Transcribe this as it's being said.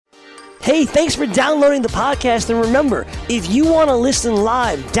Hey, thanks for downloading the podcast, and remember, if you want to listen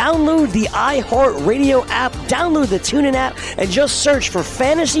live, download the iHeartRadio app, download the TuneIn app, and just search for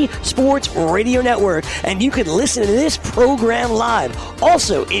Fantasy Sports Radio Network, and you can listen to this program live.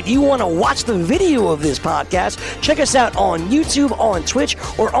 Also, if you want to watch the video of this podcast, check us out on YouTube, on Twitch,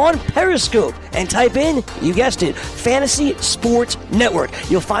 or on Periscope, and type in, you guessed it, Fantasy Sports Network.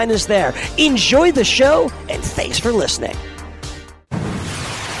 You'll find us there. Enjoy the show, and thanks for listening.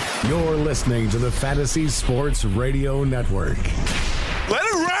 You're listening to the Fantasy Sports Radio Network. Let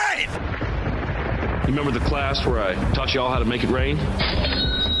it rain! You remember the class where I taught y'all how to make it rain?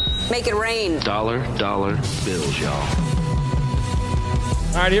 Make it rain. Dollar bills, y'all.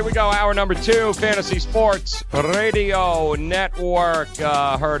 All right, here we go. Hour number 2, Fantasy Sports Radio Network.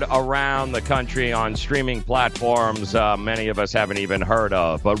 Heard around the country on streaming platforms many of us haven't even heard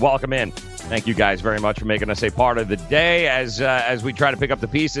of. But welcome in. Thank you guys very much for making us a part of the day as we try to pick up the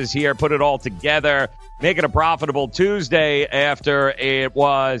pieces here, put it all together, make it a profitable Tuesday after it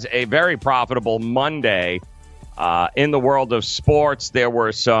was a very profitable Monday. In the world of sports, there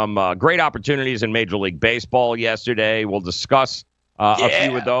were some great opportunities in Major League Baseball yesterday. We'll discuss a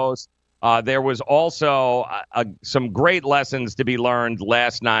few of those. There was also some great lessons to be learned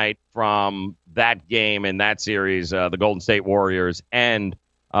last night from that game in that series, the Golden State Warriors and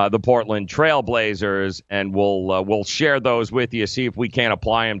the Portland Trail Blazers, and we'll share those with you, see if we can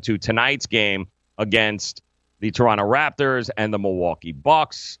apply them to tonight's game against the Toronto Raptors and the Milwaukee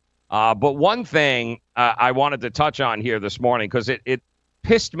Bucks. But one thing I wanted to touch on here this morning, because it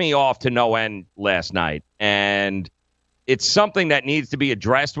pissed me off to no end last night, and it's something that needs to be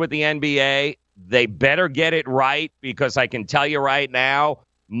addressed with the NBA. They better get it right, because I can tell you right now,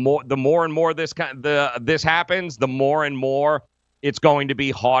 the more and more this happens, the more and more it's going to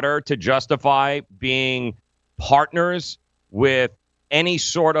be harder to justify being partners with any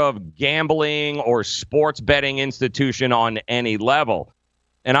sort of gambling or sports betting institution on any level.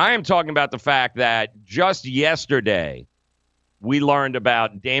 And I am talking about the fact that just yesterday we learned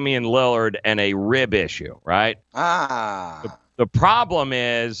about Damian Lillard and a rib issue, right? The problem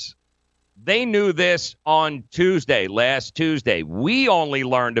is they knew this on last Tuesday. We only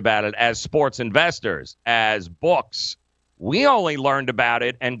learned about it as sports investors, as books. We only learned about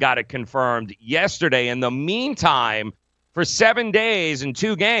it and got it confirmed yesterday. In the meantime, for 7 days and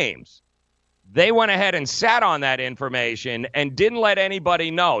 2 games, they went ahead and sat on that information and didn't let anybody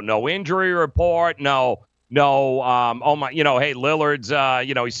know. No injury report, hey, Lillard's,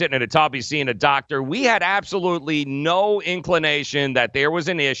 he's sitting in a tub, he's seeing a doctor. We had absolutely no inclination that there was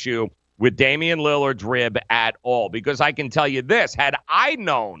an issue with Damian Lillard's rib at all, because I can tell you this, had I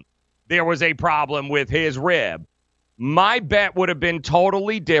known there was a problem with his rib, my bet would have been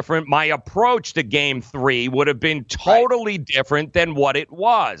totally different. My approach to Game 3 would have been totally different than what it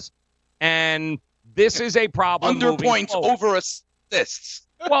was. And this is a problem. Under points, over assists.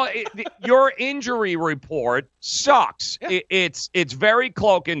 Well, your injury report sucks. Yeah. It's very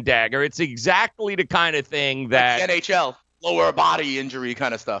cloak and dagger. It's exactly the kind of thing that like the NHL, lower body injury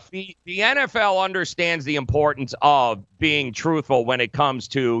kind of stuff. The NFL understands the importance of being truthful when it comes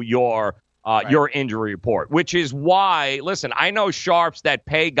to your injury report, which is why, listen, I know sharps that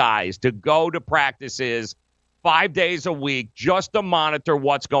pay guys to go to practices 5 days a week just to monitor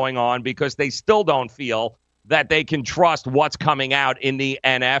what's going on, because they still don't feel that they can trust what's coming out in the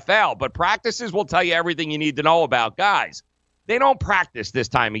NFL. But practices will tell you everything you need to know about guys. They don't practice this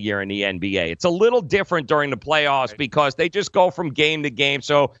time of year in the NBA. It's a little different during the playoffs because they just go from game to game.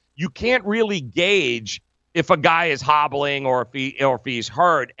 So you can't really gauge if a guy is hobbling or if he's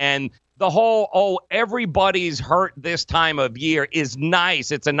hurt. And the whole, everybody's hurt this time of year is nice.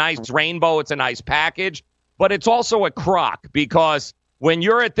 It's a nice rainbow. It's a nice package. But it's also a crock, because when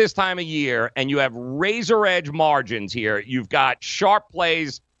you're at this time of year and you have razor edge margins here, you've got sharp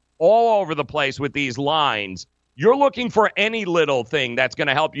plays all over the place with these lines. You're looking for any little thing that's going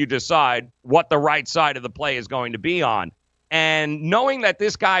to help you decide what the right side of the play is going to be on. And knowing that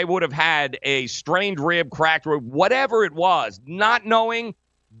this guy would have had a strained rib, cracked rib, whatever it was, not knowing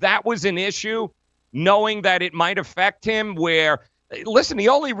that was an issue, knowing that it might affect him where, listen, the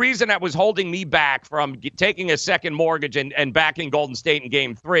only reason that was holding me back from taking a second mortgage and backing Golden State in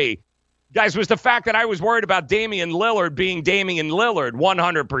Game 3, guys, was the fact that I was worried about Damian Lillard being Damian Lillard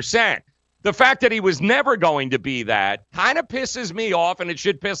 100%. The fact that he was never going to be that kind of pisses me off, and it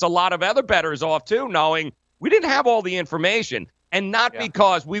should piss a lot of other bettors off too, knowing we didn't have all the information. And not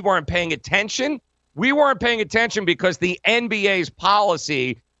because we weren't paying attention. We weren't paying attention because the NBA's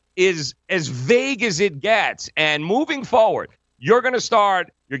policy is as vague as it gets. And moving forward, you're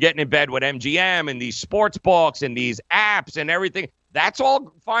getting in bed with MGM and these sports books and these apps and everything. That's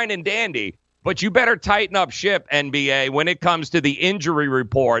all fine and dandy, but you better tighten up ship, NBA, when it comes to the injury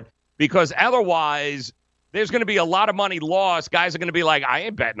report, because otherwise there's going to be a lot of money lost. Guys are going to be like, I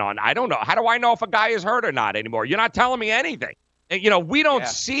ain't betting on. I don't know. How do I know if a guy is hurt or not anymore? You're not telling me anything. And, we don't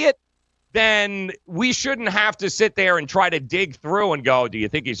see it. Then we shouldn't have to sit there and try to dig through and go, do you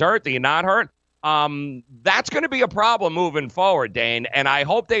think he's hurt? Do you not hurt? That's going to be a problem moving forward, Dane, and I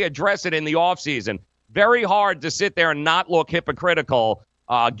hope they address it in the offseason. Very hard to sit there and not look hypocritical,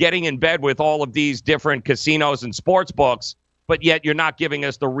 getting in bed with all of these different casinos and sports books, but yet you're not giving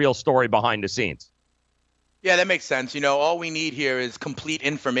us the real story behind the scenes. Yeah, that makes sense. All we need here is complete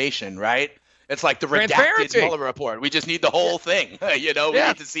information, right? It's like the redacted Mueller report. We just need the whole thing. We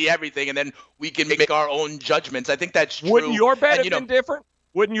need to see everything, and then we can make our own judgments. I think that's true. Wouldn't your bet have been different?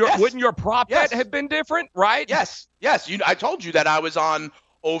 Wouldn't your prop bet have been different, right? Yes. I told you that I was on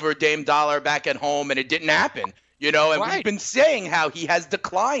over Dame Dollar back at home, and it didn't happen. And we've been saying how he has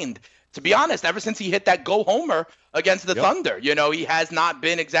declined. To be honest, ever since he hit that go homer against the Thunder, he has not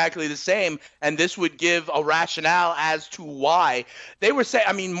been exactly the same. And this would give a rationale as to why. They were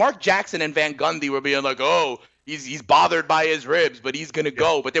saying, Mark Jackson and Van Gundy were being like, oh, he's bothered by his ribs, but he's going to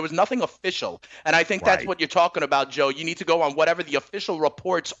go. But there was nothing official. And I think that's what you're talking about, Joe. You need to go on whatever the official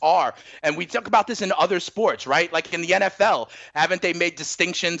reports are. And we talk about this in other sports, right? Like in the NFL, haven't they made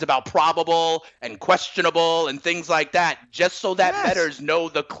distinctions about probable and questionable and things like that, just so that bettors know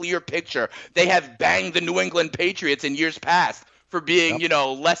the clear picture? They have banged the New England Patriots in years past for being,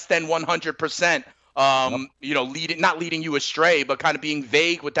 less than 100%. Not leading you astray, but kind of being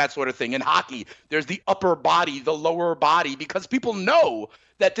vague with that sort of thing. In hockey, there's the upper body, the lower body, because people know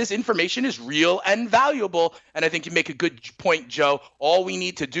that this information is real and valuable. And I think you make a good point, Joe. All we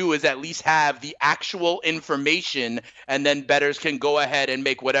need to do is at least have the actual information, and then bettors can go ahead and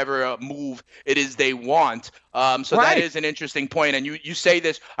make whatever move it is they want. That is an interesting point. And you say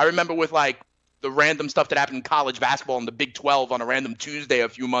this, I remember with like the random stuff that happened in college basketball in the Big 12 on a random Tuesday a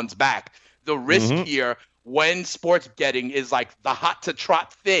few months back. The risk here when sports betting is like the hot to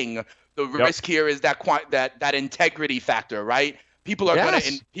trot thing, the risk here is that integrity factor, right? People are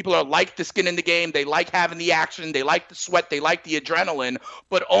people are like the skin in the game. They like having the action. They like the sweat. They like the adrenaline,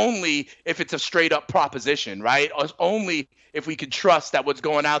 but only if it's a straight up proposition, right? Only if we could trust that what's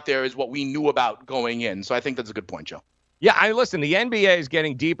going out there is what we knew about going in. So I think that's a good point, Joe. Yeah, listen, the NBA is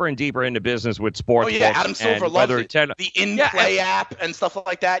getting deeper and deeper into business with sports. Oh, yeah, Adam Silver loves it. The in-play app and stuff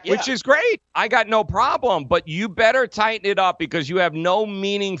like that. Yeah. Which is great. I got no problem, but you better tighten it up because you have no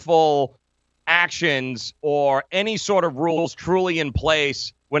meaningful actions or any sort of rules truly in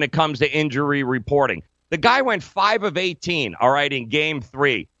place when it comes to injury reporting. The guy went 5 of 18, all right, in Game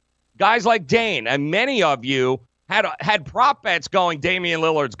 3. Guys like Dane and many of you had prop bets going, Damian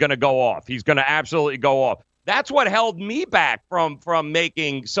Lillard's going to go off. He's going to absolutely go off. That's what held me back from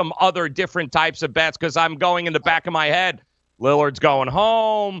making some other different types of bets because I'm going in the back of my head. Lillard's going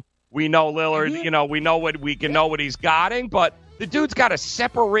home. We know Lillard, we know what he's gotten, but the dude's got a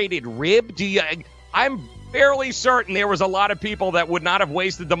separated rib. I'm fairly certain there was a lot of people that would not have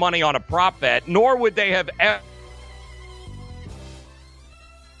wasted the money on a prop bet, nor would they have ever.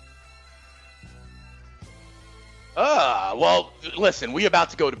 Well, listen, we're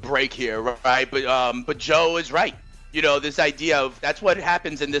about to go to break here, right? But Joe is right. This idea of that's what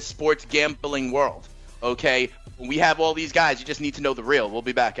happens in this sports gambling world, okay? When we have all these guys, you just need to know the real. We'll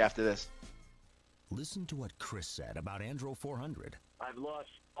be back after this. Listen to what Chris said about Andro 400. I've lost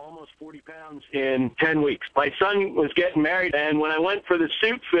almost 40 pounds in 10 weeks. My son was getting married, and when I went for the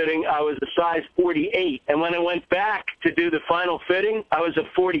suit fitting, I was a size 48. And when I went back to do the final fitting, I was a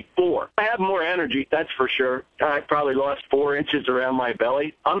 44. I have more energy, that's for sure. I probably lost 4 inches around my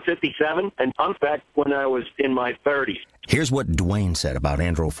belly. I'm 57, and I'm back when I was in my 30s. Here's what Dwayne said about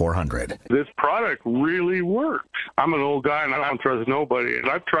Andro 400. This product really works. I'm an old guy and I don't trust nobody. And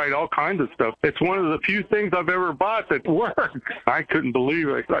I've tried all kinds of stuff. It's one of the few things I've ever bought that works. I couldn't believe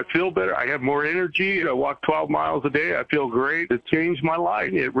it. I feel better. I have more energy. I walk 12 miles a day. I feel great. It changed my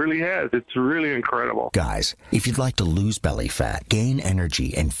life. It really has. It's really incredible. Guys, if you'd like to lose belly fat, gain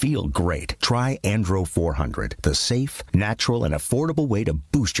energy, and feel great, try Andro 400, the safe, natural, and affordable way to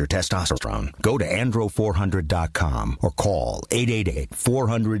boost your testosterone. Go to andro400.com or call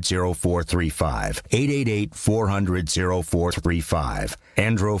 888-400-0435. 888-400-0435.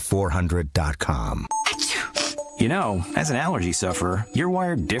 Andro400.com. You know, as an allergy sufferer, you're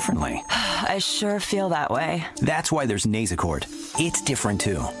wired differently. I sure feel that way. That's why there's Nasacort. It's different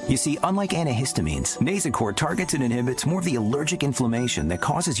too. You see, unlike antihistamines, Nasacort targets and inhibits more of the allergic inflammation that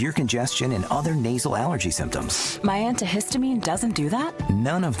causes ear congestion and other nasal allergy symptoms. My antihistamine doesn't do that?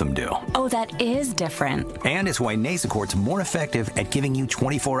 None of them do. Oh, that is different. And it's why Nasacort's more effective at giving you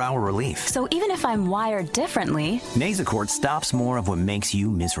 24-hour relief. So even if I'm wired differently, Nasacort stops more of what makes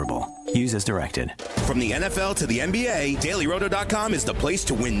you miserable. Use as directed. From the NFL to the NBA, DailyRoto.com is the place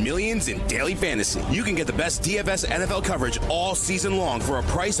to win millions in daily fantasy. You can get the best DFS NFL coverage all season long for a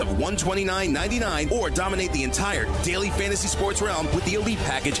price of $129.99 or dominate the entire daily fantasy sports realm with the Elite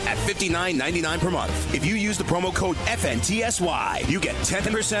Package at $59.99 per month. If you use the promo code FNTSY, you get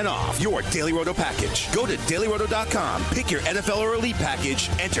 10% off your Daily Roto package. Go to DailyRoto.com, pick your NFL or Elite Package,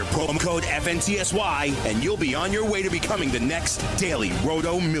 enter promo code FNTSY, and you'll be on your way to becoming the next Daily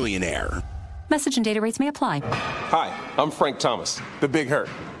Roto millionaire. Message and data rates may apply. Hi, I'm Frank Thomas, the Big Hurt.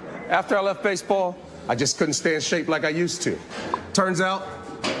 After I left baseball, I just couldn't stay in shape like I used to. Turns out,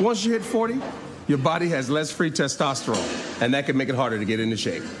 once you hit 40, your body has less free testosterone, and that can make it harder to get into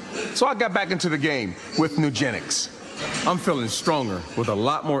shape. So I got back into the game with Nugenics. I'm feeling stronger with a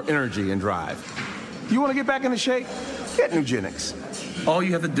lot more energy and drive. You want to get back into shape? Get Nugenics. All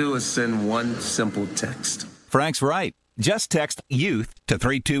you have to do is send one simple text. Frank's right. Just text YOUTH to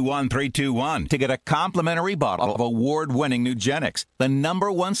 321321 to get a complimentary bottle of award-winning Nugenics, the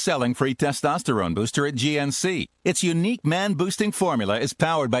 #1 selling free testosterone booster at GNC. Its unique man-boosting formula is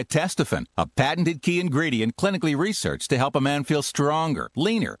powered by Testofen, a patented key ingredient clinically researched to help a man feel stronger,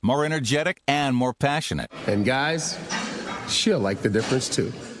 leaner, more energetic, and more passionate. And guys, she'll like the difference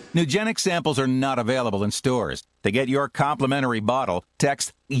too. Nugenic samples are not available in stores. To get your complimentary bottle,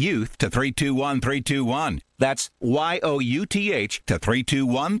 text YOUTH to 321321. That's YOUTH to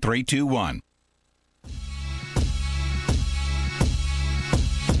 321321.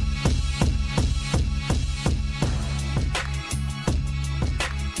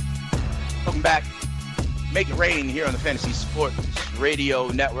 Welcome back. Make it rain here on the Fantasy Sports Radio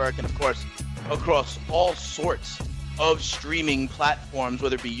Network, and of course, across all sorts of streaming platforms,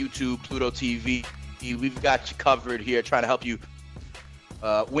 whether it be YouTube, Pluto TV. We've got you covered here, trying to help you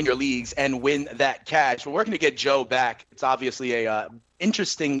win your leagues and win that cash. We're working to get Joe back. It's obviously a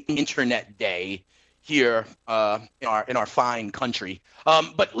interesting internet day here in our fine country.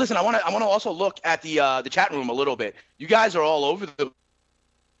 But listen, I want to also look at the chat room a little bit. You guys are all over the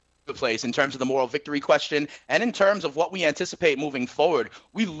place in terms of the moral victory question and in terms of what we anticipate moving forward.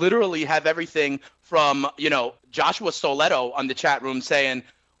 We literally have everything from, Joshua Soletto on the chat room saying,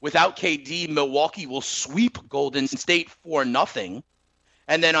 without KD, Milwaukee will sweep Golden State 4-0.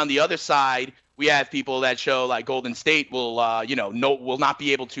 And then on the other side, we have people that show like Golden State will not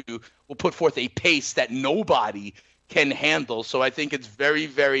be able to, will put forth a pace that nobody can handle. So I think it's very,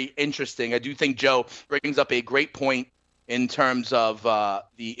 very interesting. I do think Joe brings up a great point in terms of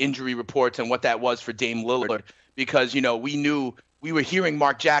the injury reports and what that was for Dame Lillard, because, we were hearing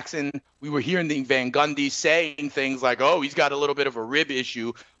Mark Jackson, we were hearing the Van Gundy saying things like, oh, he's got a little bit of a rib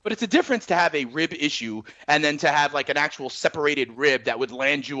issue. But it's a difference to have a rib issue and then to have like an actual separated rib that would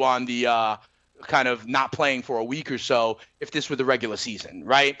land you on the kind of not playing for a week or so if this were the regular season,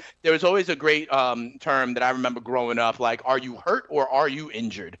 right? There was always a great term that I remember growing up, like, are you hurt or are you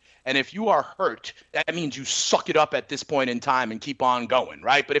injured? And if you are hurt, that means you suck it up at this point in time and keep on going,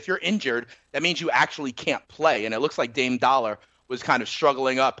 right? But if you're injured, that means you actually can't play. And it looks like Dame Dollar was kind of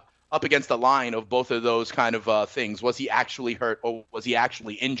struggling up against the line of both of those kind of things. Was he actually hurt or was he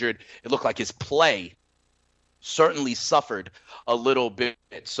actually injured? It looked like his play certainly suffered a little bit.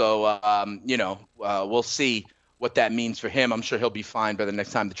 So, we'll see what that means for him. I'm sure he'll be fine by the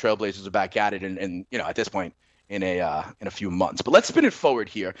next time the Trailblazers are back at it. And at this point in a few months. But let's spin it forward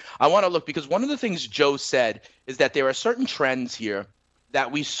here. I want to look, because one of the things Joe said is that there are certain trends here that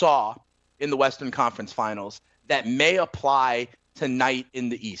we saw in the Western Conference Finals that may apply tonight in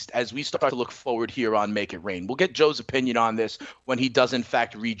the East as we start to look forward here on Make It Rain. We'll get Joe's opinion on this when he does, in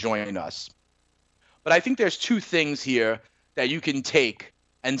fact, rejoin us. But I think there's two things here that you can take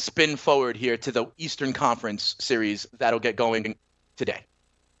and spin forward here to the Eastern Conference series that'll get going today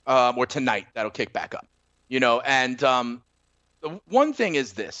or tonight that'll kick back up. And the one thing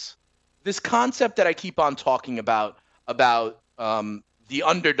is this concept that I keep on talking about the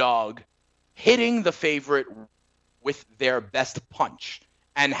underdog hitting the favorite with their best punch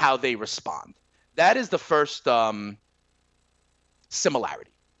and how they respond. That is the first similarity,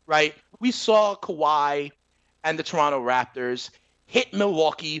 right? We saw Kawhi and the Toronto Raptors hit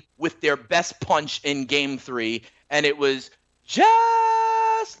Milwaukee with their best punch in Game 3, and it was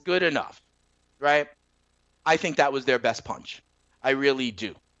just good enough, right? I think that was their best punch. I really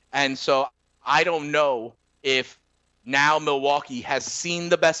do. And so I don't know if now Milwaukee has seen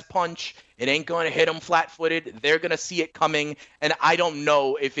the best punch. It ain't going to hit them flat-footed. They're going to see it coming, and I don't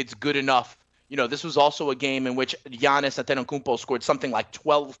know if it's good enough. This was also a game in which Giannis Antetokounmpo scored something like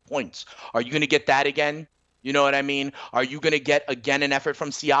 12 points. Are you going to get that again? You know what I mean? Are you going to get, again, an effort from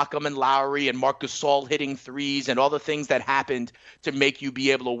Siakam and Lowry and Marc Gasol hitting threes and all the things that happened to make you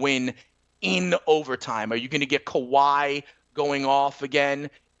be able to win in overtime? Are you going to get Kawhi going off again,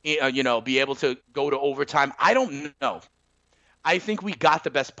 be able to go to overtime? I don't know. I think we got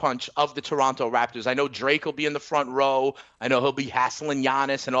the best punch of the Toronto Raptors. I know Drake will be in the front row. I know he'll be hassling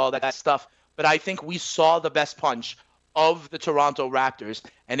Giannis and all that stuff. But I think we saw the best punch of the Toronto Raptors,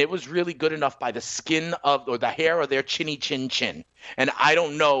 and it was really good enough by the skin of or the hair of their chinny chin. And I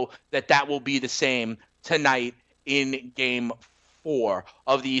don't know that will be the same tonight in Game 4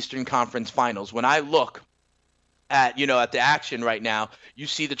 of the Eastern Conference Finals. When I look at the action right now, you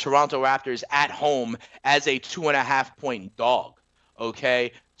see the Toronto Raptors at home as a 2.5-point dog.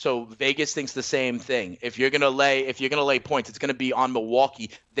 Okay, so Vegas thinks the same thing. If you're gonna lay points, it's gonna be on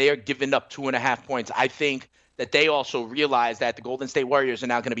Milwaukee. They are giving up 2.5 points. I think that they also realize that the Golden State Warriors are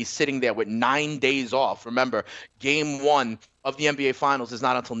now going to be sitting there with 9 days off. Remember, Game 1 of the NBA Finals is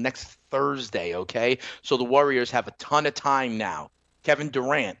not until next Thursday. Okay, so the Warriors have a ton of time now. Kevin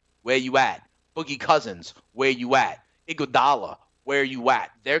Durant, where you at? Boogie Cousins, where you at? Iguodala, where you at?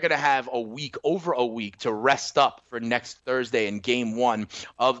 They're going to have over a week to rest up for next Thursday in Game 1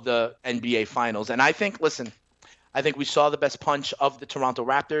 of the NBA Finals. And I think we saw the best punch of the Toronto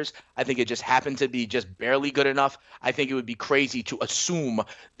Raptors. I think it just happened to be just barely good enough. I think it would be crazy to assume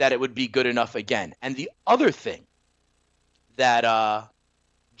that it would be good enough again. And the other thing that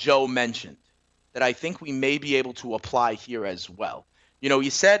Joe mentioned that I think we may be able to apply here as well. He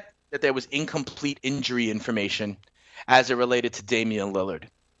said that there was incomplete injury information as it related to Damian Lillard.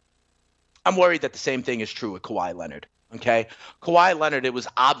 I'm worried that the same thing is true with Kawhi Leonard, okay? Kawhi Leonard, it was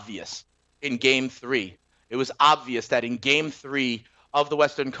obvious in Game 3. It was obvious that in Game 3 of the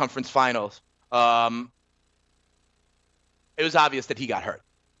Western Conference Finals, it was obvious that he got hurt.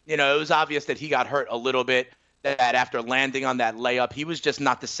 It was obvious that he got hurt a little bit, that after landing on that layup, he was just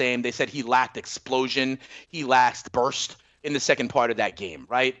not the same. They said he lacked explosion. He lacked burst in the second part of that game,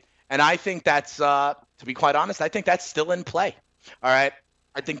 right? And I think that's, to be quite honest, I think that's still in play. All right?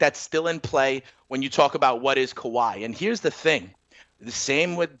 I think that's still in play when you talk about what is Kawhi. And here's the thing. The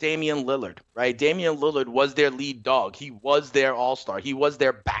same with Damian Lillard, right? Damian Lillard was their lead dog. He was their all-star. He was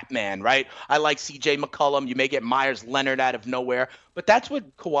their Batman, right? I like C.J. McCollum. You may get Myers Leonard out of nowhere. But that's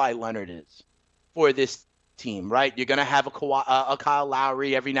what Kawhi Leonard is for this team, right? You're going to have a Kyle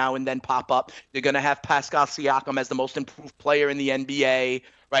Lowry every now and then pop up. You're going to have Pascal Siakam as the most improved player in the NBA,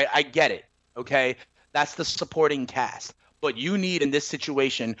 right? I get it, okay? That's the supporting cast. But you need in this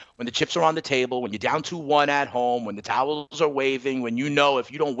situation, when the chips are on the table, when you're down 2-1 at home, when the towels are waving, when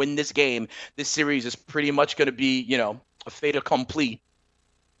if you don't win this game, this series is pretty much going to be, a fait accompli.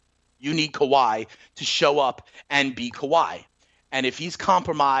 You need Kawhi to show up and be Kawhi. And if he's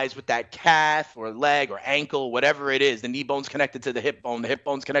compromised with that calf or leg or ankle, whatever it is, the knee bone's connected to the hip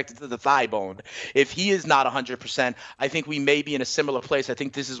bone's connected to the thigh bone. If he is not 100%, I think we may be in a similar place. I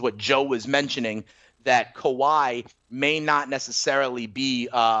think this is what Joe was mentioning, that Kawhi may not necessarily be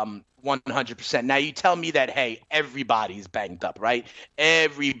 100%. Now, you tell me that, hey, everybody's banged up, right?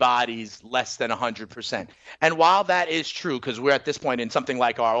 Everybody's less than 100%. And while that is true, because we're at this point in something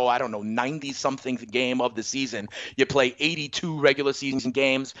like our, 90-something game of the season, you play 82 regular season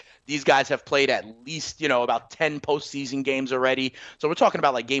games. These guys have played at least, about 10 postseason games already. So we're talking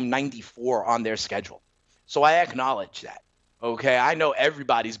about like game 94 on their schedule. So I acknowledge that. Okay, I know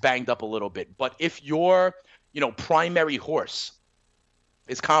everybody's banged up a little bit, but if your, primary horse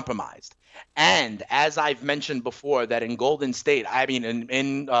is compromised, and as I've mentioned before, that in Golden State,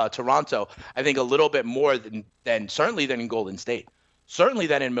 in Toronto, I think a little bit more than certainly than in Golden State, certainly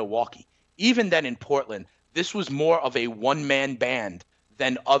than in Milwaukee, even than in Portland, this was more of a one-man band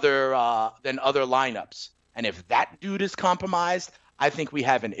than other lineups. And if that dude is compromised, I think we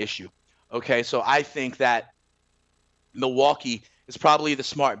have an issue. Okay, so I think that Milwaukee is probably the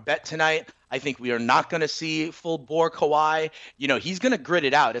smart bet tonight. I think we are not going to see full bore Kawhi. He's going to grit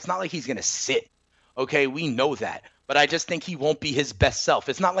it out. It's not like he's going to sit. Okay, we know that. But I just think he won't be his best self.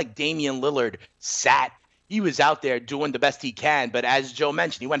 It's not like Damian Lillard sat. He was out there doing the best he can. But as Joe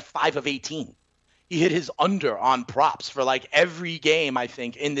mentioned, he went 5 of 18. He hit his under on props for like every game, I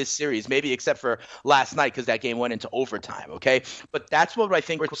think, in this series, maybe except for last night because that game went into overtime, okay? But that's what I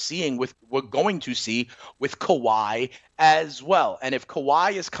think we're going to see with Kawhi as well. And if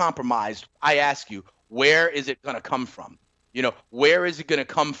Kawhi is compromised, I ask you, where is it going to come from? Where is it going to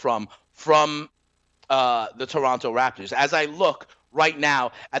come from the Toronto Raptors? As I look right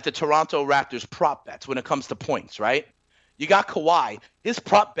now at the Toronto Raptors prop bets when it comes to points, right? You got Kawhi. His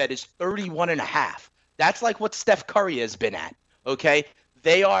prop bet is 31.5. That's like what Steph Curry has been at, okay?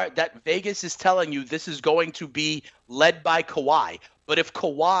 Vegas is telling you this is going to be led by Kawhi. But if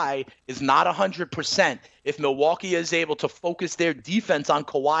Kawhi is not 100%, if Milwaukee is able to focus their defense on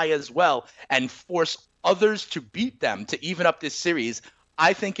Kawhi as well and force others to beat them to even up this series,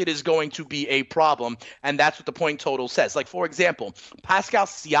 I think it is going to be a problem, and that's what the point total says. Like, for example, Pascal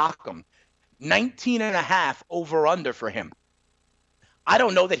Siakam, 19.5 over-under for him. I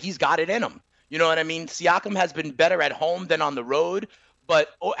don't know that he's got it in him. You know what I mean? Siakam has been better at home than on the road, but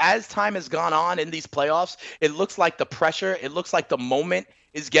as time has gone on in these playoffs, it looks like the pressure, it looks like the moment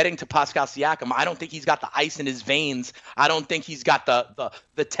is getting to Pascal Siakam. I don't think he's got the ice in his veins. I don't think he's got the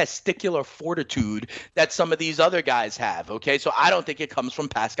testicular fortitude that some of these other guys have, okay? So I don't think it comes from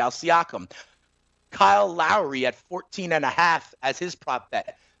Pascal Siakam. Kyle Lowry at 14.5 as his prop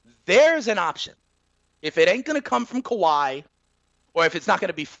bet. There's an option. If it ain't going to come from Kawhi, or if it's not going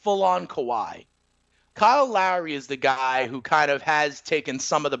to be full-on Kawhi, Kyle Lowry is the guy who kind of has taken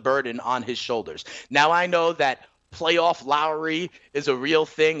some of the burden on his shoulders. Now, I know that playoff Lowry is a real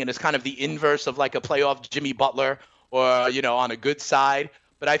thing, and it's kind of the inverse of like a playoff Jimmy Butler or, on a good side.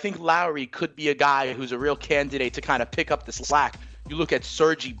 But I think Lowry could be a guy who's a real candidate to kind of pick up the slack. You look at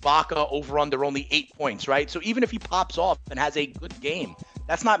Serge Ibaka over under only 8 points, right? So even if he pops off and has a good game,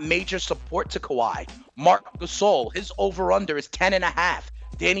 that's not major support to Kawhi. Marc Gasol, his over under is 10.5.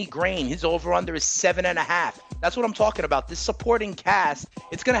 Danny Green, his over-under is 7.5. That's what I'm talking about. This supporting cast,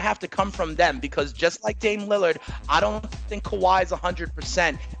 it's going to have to come from them because just like Dame Lillard, I don't think Kawhi's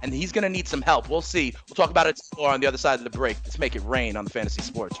 100%, and he's going to need some help. We'll see. We'll talk about it more on the other side of the break. Let's make it rain on the Fantasy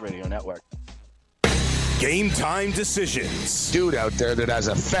Sports Radio Network. Game time decisions. Dude out there that has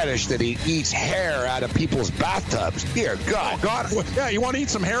a fetish that he eats hair out of people's bathtubs. Dear God. Oh, God. Yeah, you want to eat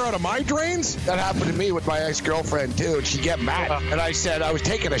some hair out of my drains? That happened to me with my ex-girlfriend, too. And she'd get mad. And I said I was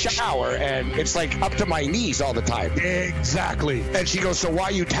taking a shower, and it's like up to my knees all the time. Exactly. And she goes, so why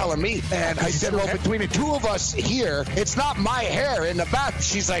are you telling me? And I said, well, between the two of us here, it's not my hair in the bath.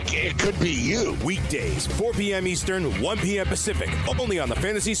 She's like, it could be you. Weekdays, 4 p.m. Eastern, 1 p.m. Pacific. Only on the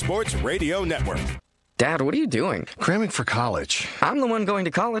Fantasy Sports Radio Network. Dad, what are you doing? Cramming for college. I'm the one going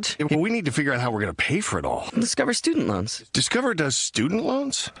to college. Yeah, well, we need to figure out how we're going to pay for it all. Discover Student Loans. Discover does student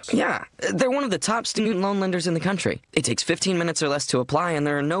loans? Yeah. They're one of the top student loan lenders in the country. It takes 15 minutes or less to apply, and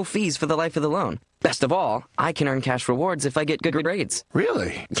there are no fees for the life of the loan. Best of all, I can earn cash rewards if I get good grades.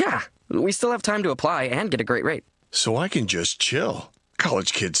 Really? Yeah. We still have time to apply and get a great rate. So I can just chill.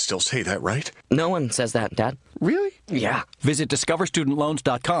 College kids still say that, right? No one says that, Dad. Really? Yeah. Visit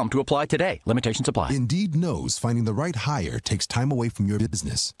discoverstudentloans.com to apply today. Limitations apply. Indeed knows finding the right hire takes time away from your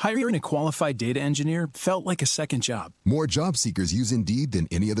business. Hiring a qualified data engineer felt like a second job. More job seekers use Indeed than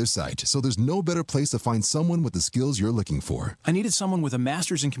any other site, so there's no better place to find someone with the skills you're looking for. I needed someone with a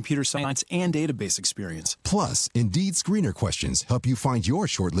master's in computer science and database experience. Plus, Indeed screener questions help you find your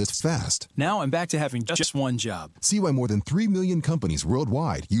shortlist fast. Now I'm back to having just one job. See why more than 3 million companies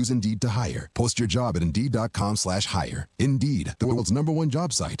worldwide use Indeed to hire. Post your job at Indeed.com/hire. Indeed, the world's #1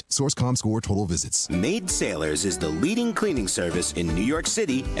 job site. Source.com/score total visits. Maid Sailors is the leading cleaning service in New York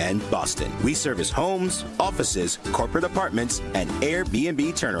City and Boston. We service homes, offices, corporate apartments, and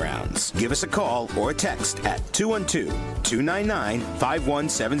Airbnb turnarounds. Give us a call or a text at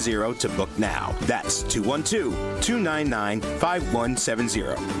 212-299-5170 to book now. That's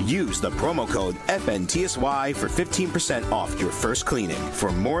 212-299-5170. Use the promo code FNTSY for 15% off your first cleaning.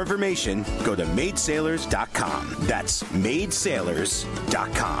 For more information, go to maidsailors.com. That's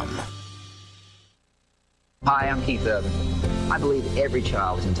maidsailors.com. Hi, I'm Keith Urban. I believe every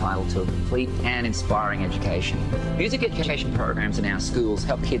child is entitled to a complete and inspiring education. Music education programs in our schools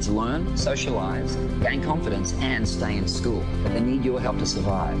help kids learn, socialise, gain confidence and stay in school. But they need your help to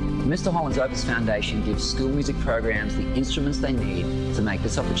survive. Mr. Holland's Opus Foundation gives school music programs the instruments they need to make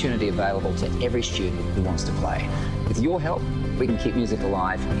this opportunity available to every student who wants to play. With your help, we can keep music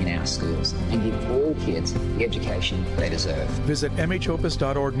alive in our schools and give all kids the education they deserve. Visit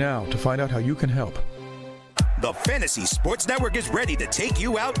mhopus.org now to find out how you can help. The Fantasy Sports Network is ready to take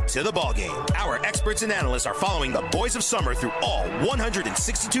you out to the ballgame. Our experts and analysts are following the boys of summer through all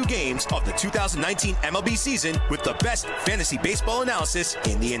 162 games of the 2019 MLB season with the best fantasy baseball analysis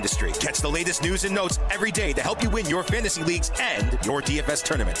in the industry. Catch the latest news and notes every day to help you win your fantasy leagues and your DFS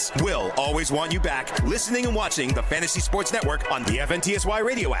tournaments. We'll always want you back listening and watching the Fantasy Sports Network on the FNTSY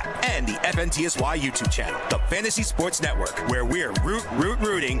radio app and the FNTSY YouTube channel. The Fantasy Sports Network, where we're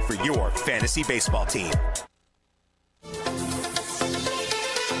rooting for your fantasy baseball team.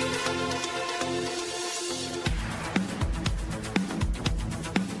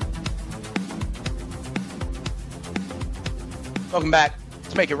 Welcome back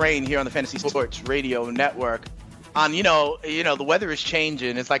to Make It Rain here on the Fantasy Sports Radio Network. The weather is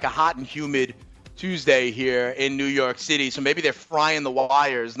changing. It's like a hot and humid Tuesday here in New York City. So maybe they're frying the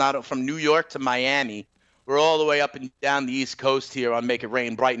wires, not from New York to Miami. We're all the way up and down the East Coast here on Make It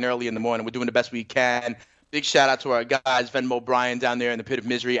Rain, bright and early in the morning. We're doing the best we can. Big shout out to our guys, Venmo Brian down there in the pit of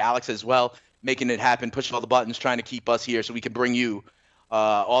misery, Alex as well, making it happen, pushing all the buttons, trying to keep us here so we can bring you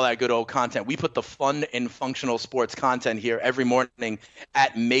all that good old content. We put the fun and functional sports content here every morning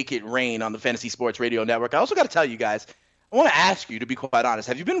at Make It Rain on the Fantasy Sports Radio Network. I also got to tell you guys, I want to ask you, to be quite honest,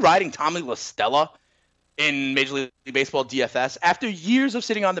 have you been riding Tommy La Stella in Major League Baseball DFS? After years of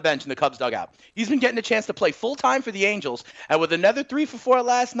sitting on the bench in the Cubs dugout, he's been getting a chance to play full-time for the Angels, and with another 3 for 4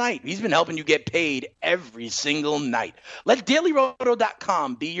 last night, he's been helping you get paid every single night. Let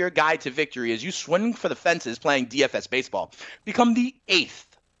DailyRoto.com be your guide to victory as you swing for the fences playing DFS baseball. Become the eighth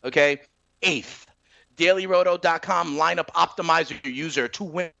DailyRoto.com lineup optimizer user to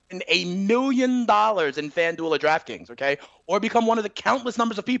win $1 million in FanDuel or DraftKings, okay? Or become one of the countless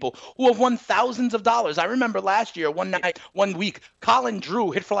numbers of people who have won thousands of dollars. I remember last year, one week, Colin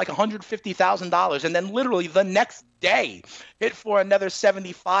Drew hit for like $150,000, and then literally the next day hit for another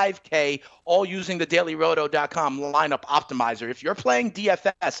 $75K, all using the DailyRoto.com lineup optimizer. If you're playing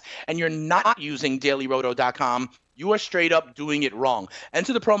DFS and you're not using DailyRoto.com, you are straight up doing it wrong.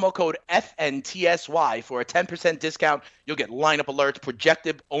 Enter the promo code FNTSY for a 10% discount. You'll get lineup alerts,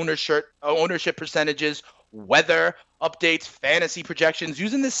 projected ownership percentages, weather updates, fantasy projections,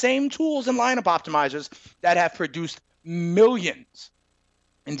 using the same tools and lineup optimizers that have produced millions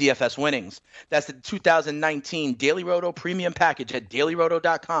in DFS winnings. That's the 2019 Daily Roto Premium Package at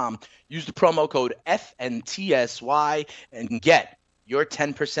DailyRoto.com. Use the promo code FNTSY and get your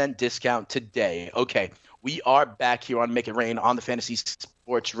 10% discount today. Okay. We are back here on Make It Rain on the Fantasy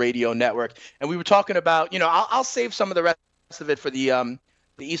Sports Radio Network. And we were talking about, I'll save some of the rest of it for the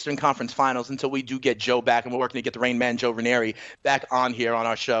Eastern Conference Finals until we do get Joe back. And we're working to get the Rain Man, Joe Ranieri, back on here on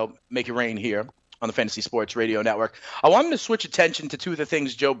our show, Make It Rain here on the Fantasy Sports Radio Network. I wanted to switch attention to two of the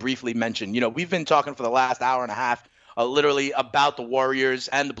things Joe briefly mentioned. We've been talking for the last hour and a half, literally about the Warriors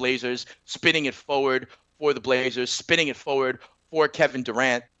and the Blazers, spinning it forward for the Blazers, spinning it forward for Kevin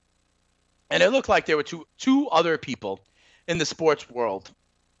Durant. And it looked like there were two other people in the sports world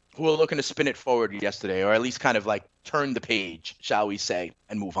who were looking to spin it forward yesterday, or at least kind of like turn the page, shall we say,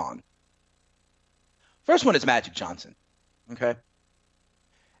 and move on. First one is Magic Johnson, okay?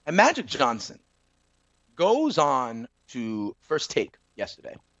 And Magic Johnson goes on to First Take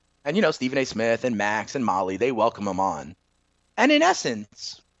yesterday. And, Stephen A. Smith and Max and Molly, they welcome him on. And in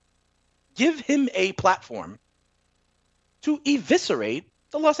essence, give him a platform to eviscerate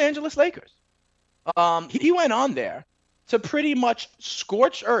the Los Angeles Lakers. He went on there to pretty much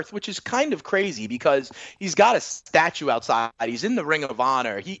scorch earth, which is kind of crazy because he's got a statue outside. He's in the Ring of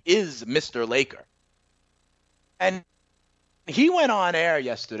Honor. He is Mr. Laker. And he went on air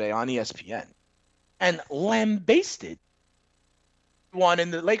yesterday on ESPN and lambasted one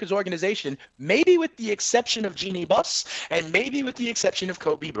in the Lakers organization, maybe with the exception of Jeannie Buss and maybe with the exception of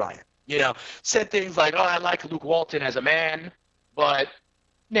Kobe Bryant. Said things like, I like Luke Walton as a man, but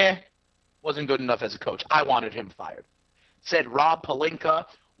wasn't good enough as a coach. I wanted him fired. Said Rob Pelinka,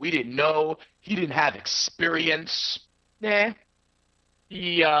 we didn't know. He didn't have experience. The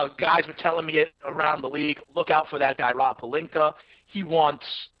guys were telling me it around the league, look out for that guy, Rob Pelinka. He wants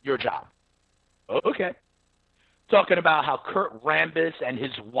your job. Okay. Talking about how Kurt Rambis and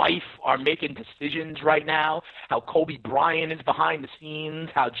his wife are making decisions right now, how Kobe Bryant is behind the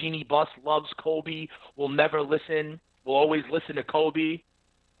scenes, how Jeannie Buss loves Kobe, will never listen, will always listen to Kobe.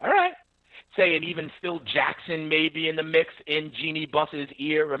 All right. Saying even Phil Jackson may be in the mix in Jeannie Buss's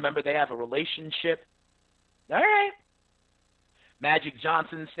ear. Remember, they have a relationship. All right. Magic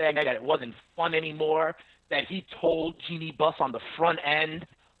Johnson saying that it wasn't fun anymore, that he told Jeannie Buss on the front end,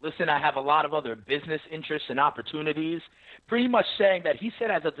 listen, I have a lot of other business interests and opportunities. Pretty much saying that he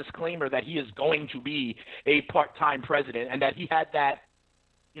said as a disclaimer that he is going to be a part-time president and that he had that,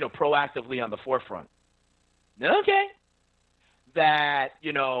 proactively on the forefront. Okay. That,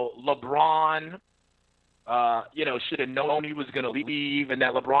 LeBron, should have known he was going to leave and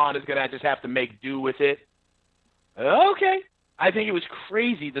that LeBron is going to just have to make do with it. Okay. I think it was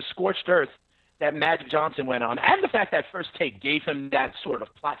crazy, the scorched earth that Magic Johnson went on, and the fact that First Take gave him that sort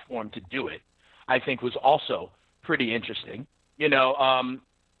of platform to do it, I think was also pretty interesting. And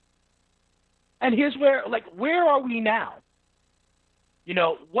here's where are we now?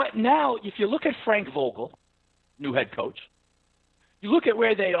 What now, if you look at Frank Vogel, new head coach, you look at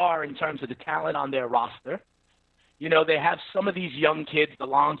where they are in terms of the talent on their roster. They have some of these young kids, the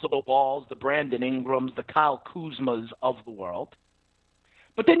Lonzo Balls, the Brandon Ingrams, the Kyle Kuzmas of the world.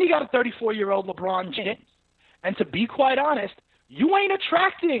 But then you got a 34-year-old LeBron James. And to be quite honest, you ain't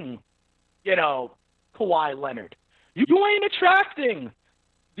attracting, Kawhi Leonard. You ain't attracting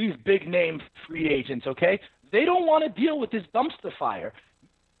these big-name free agents, okay? They don't want to deal with this dumpster fire.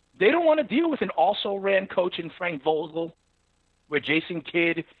 They don't want to deal with an also-ran coach in Frank Vogel where Jason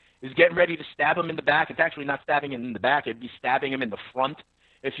Kidd is getting ready to stab him in the back. It's actually not stabbing him in the back. It'd be stabbing him in the front,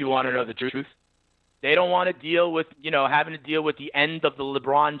 if you want to know the truth. They don't want to deal with, having to deal with the end of the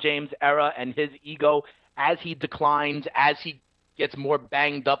LeBron James era and his ego as he declines, as he gets more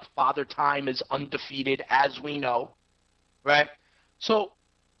banged up. Father Time is undefeated, as we know, right? So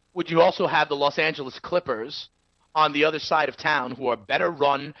would you also have the Los Angeles Clippers on the other side of town who are better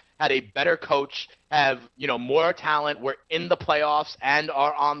run, had a better coach, have, more talent, were in the playoffs and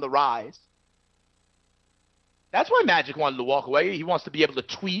are on the rise? That's why Magic wanted to walk away. He wants to be able to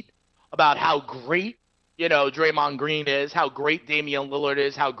tweet about how great, Draymond Green is, how great Damian Lillard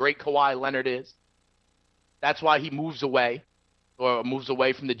is, how great Kawhi Leonard is. That's why he moves away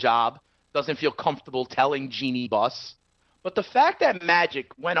from the job, doesn't feel comfortable telling Jeannie Buss. But the fact that Magic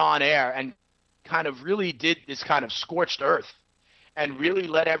went on air and kind of really did this kind of scorched earth and really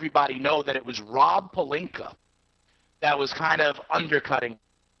let everybody know that it was Rob Pelinka that was kind of undercutting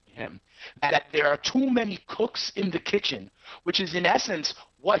him, that there are too many cooks in the kitchen, which is in essence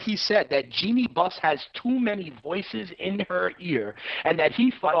what he said, that Jeannie Buss has too many voices in her ear, and that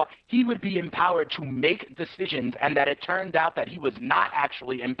he thought he would be empowered to make decisions, and that it turned out that he was not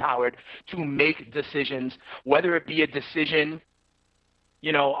actually empowered to make decisions, whether it be a decision,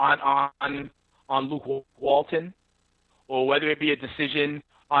 on Luke Walton, or whether it be a decision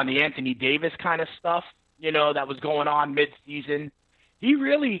on the Anthony Davis kind of stuff, that was going on mid-season. He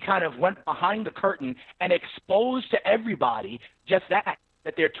really kind of went behind the curtain and exposed to everybody just that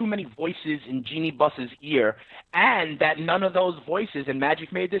there are too many voices in Jeannie Buss's ear, and that none of those voices, and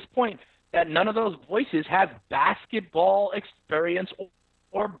Magic made this point, that none of those voices have basketball experience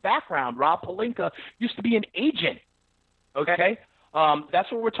or background. Rob Pelinka used to be an agent, okay?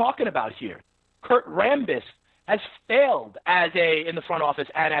 That's what we're talking about here. Kurt Rambis has failed in the front office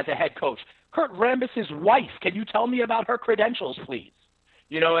and as a head coach. Kurt Rambis' wife, can you tell me about her credentials, please?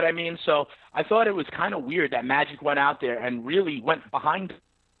 You know what I mean? So I thought it was kind of weird that Magic went out there and really went behind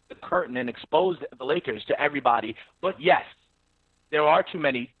the curtain and exposed the Lakers to everybody. But yes, there are too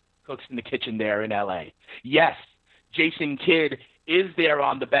many cooks in the kitchen there in L.A. Yes, Jason Kidd is there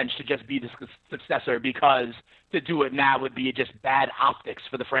on the bench to just be the successor because to do it now would be just bad optics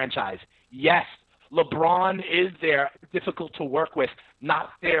for the franchise. Yes, LeBron is there, difficult to work with, not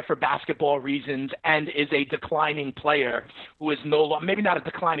there for basketball reasons, and is a declining player who is maybe not a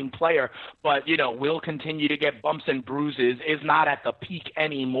declining player, but, will continue to get bumps and bruises, is not at the peak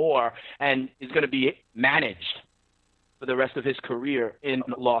anymore, and is going to be managed for the rest of his career in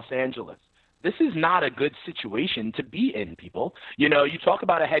Los Angeles. This is not a good situation to be in, people. You talk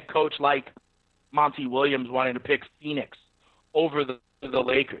about a head coach like Monty Williams wanting to pick Phoenix over the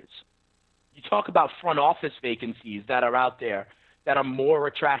Lakers. You talk about front office vacancies that are out there that are more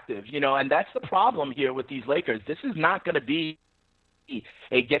attractive, and that's the problem here with these Lakers. This is not going to be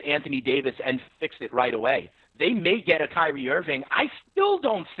a get Anthony Davis and fix it right away. They may get a Kyrie Irving. I still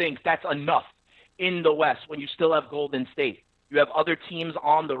don't think that's enough in the West when you still have Golden State. You have other teams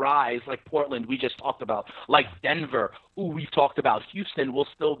on the rise, like Portland, we just talked about, like Denver, who we've talked about. Houston will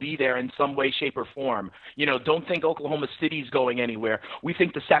still be there in some way, shape, or form. Don't think Oklahoma City's going anywhere. We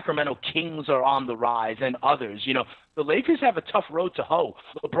think the Sacramento Kings are on the rise and others. The Lakers have a tough road to hoe.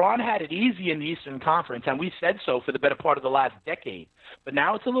 LeBron had it easy in the Eastern Conference, and we said so for the better part of the last decade. But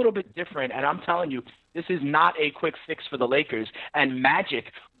now it's a little bit different, and I'm telling you, this is not a quick fix for the Lakers. And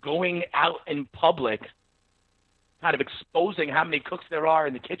Magic going out in public kind of exposing how many cooks there are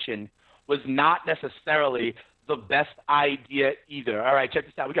in the kitchen was not necessarily the best idea either. All right, check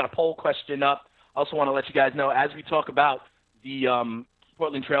this out. We got a poll question up. I also want to let you guys know, as we talk about the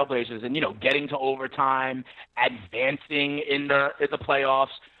Portland Trailblazers and, getting to overtime, advancing in the playoffs,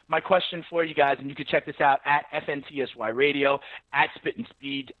 my question for you guys, and you can check this out at FNTSY Radio, at Spit and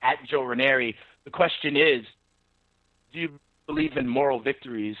Speed, at Joe Ranieri. The question is, do you believe in moral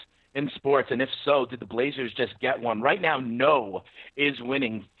victories in sports? And if so, did the Blazers just get one? Right now, no is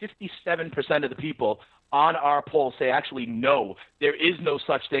winning. 57% of the people on our poll say actually no, there is no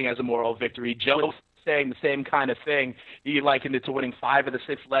such thing as a moral victory. Joe saying the same kind of thing. He likened it to winning 5 of the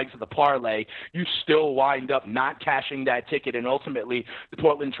 6 legs of the parlay. You still wind up not cashing that ticket, and ultimately the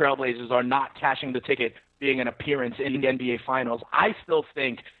Portland Trailblazers are not cashing the ticket being an appearance in the NBA Finals. I still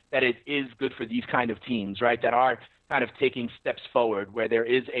think that it is good for these kind of teams, right, that are kind of taking steps forward where there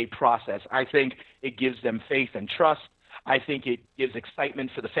is a process. I think it gives them faith and trust. I think it gives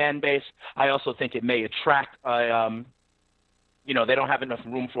excitement for the fan base. I also think it may attract they don't have enough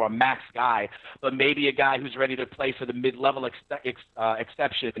room for a max guy, but maybe a guy who's ready to play for the mid-level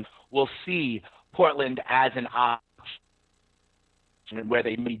exception will see Portland as an option where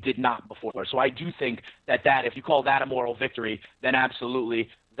they maybe did not before. So I do think that if you call that a moral victory, then absolutely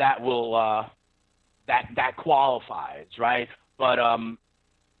that will that qualifies, right? But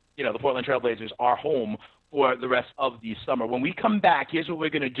the Portland Trailblazers are home for the rest of the summer. When we come back, here's what we're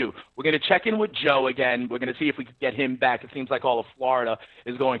going to do. We're going to check in with Joe again. We're going to see if we can get him back. It seems like all of Florida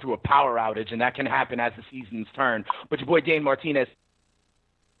is going through a power outage, and that can happen as the seasons turn. But your boy Dane Martinez,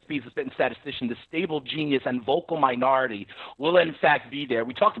 he's a spitting statistician, the stable genius and vocal minority will in fact be there.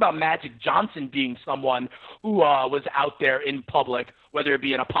 We talked about Magic Johnson being someone who was out there in public, whether it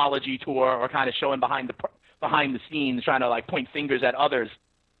be an apology tour or kind of showing behind the scenes, trying to point fingers at others.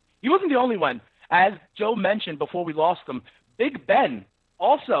 He wasn't the only one. As Joe mentioned before we lost him, Big Ben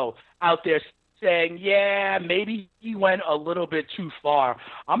also out there saying, yeah, maybe he went a little bit too far.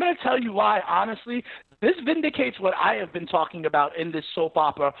 I'm going to tell you why, honestly. This vindicates what I have been talking about in this soap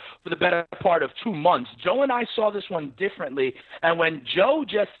opera for the better part of 2 months. Joe and I saw this one differently, and when Joe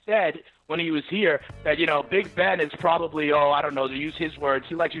just said when he was here that, Big Ben is probably, to use his words,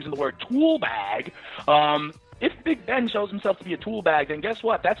 he likes using the word tool bag. If Big Ben shows himself to be a tool bag, then guess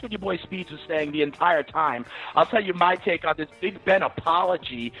what? That's what your boy Speeds was saying the entire time. I'll tell you my take on this Big Ben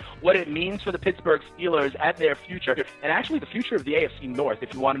apology, what it means for the Pittsburgh Steelers and their future, and actually the future of the AFC North,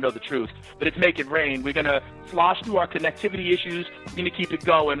 if you want to know the truth. But it's Make It Rain. We're going to slosh through our connectivity issues. We're going to keep it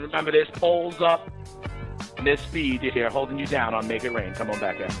going. Remember, there's polls up, and there's Speed here holding you down on Make It Rain. Come on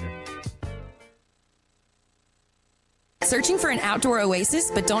back after. Searching for an outdoor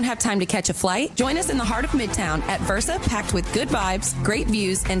oasis but don't have time to catch a flight? Join us in the heart of Midtown at Versa, packed with good vibes, great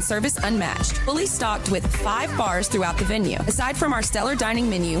views, and service unmatched. Fully stocked with 5 bars throughout the venue. Aside from our stellar dining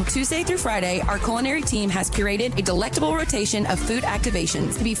menu, Tuesday through Friday, our culinary team has curated a delectable rotation of food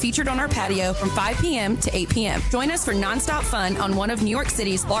activations to be featured on our patio from 5 p.m. to 8 p.m. Join us for nonstop fun on one of New York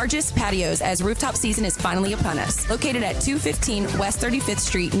City's largest patios as rooftop season is finally upon us. Located at 215 West 35th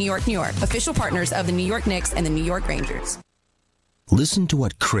Street, New York, New York. Official partners of the New York Knicks and the New York Rangers. Listen to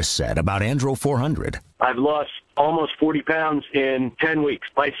what Chris said about Andro 400. I've lost almost 40 pounds in 10 weeks.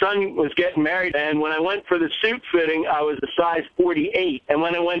 My son was getting married, and when I went for the suit fitting, I was a size 48. And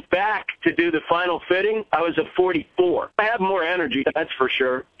when I went back to do the final fitting, I was a 44. I have more energy, that's for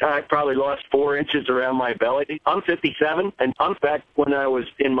sure. I probably lost 4 inches around my belly. I'm 57, and I'm back when I was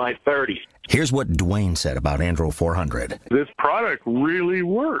in my 30s. Here's what Dwayne said about Andro 400. This product really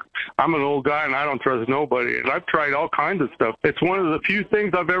works. I'm an old guy, and I don't trust nobody. And I've tried all kinds of stuff. It's one of the few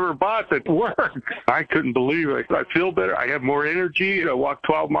things I've ever bought that works. I couldn't believe it. I feel better. I have more energy. I walk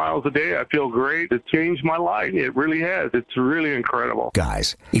 12 miles a day. I feel great. It changed my life. It really has. It's really incredible.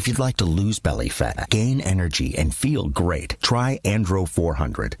 Guys, if you'd like to lose belly fat, gain energy, and feel great, try Andro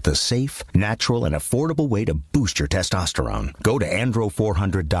 400, the safe, natural, and affordable way to boost your testosterone. Go to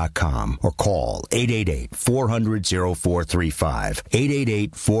andro400.com or call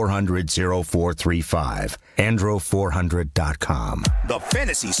 888-400-0435. 888-400-0435. andro400.com. The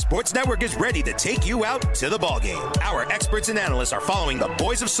Fantasy Sports Network is ready to take you out to the ballgame. Our experts and analysts are following the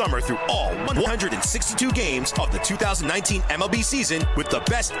boys of summer through all 162 games of the 2019 MLB season with the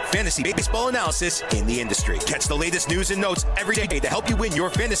best fantasy baseball analysis in the industry. Catch the latest news and notes every day to help you win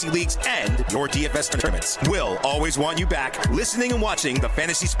your fantasy leagues and your DFS tournaments. We'll always want you back listening and watching the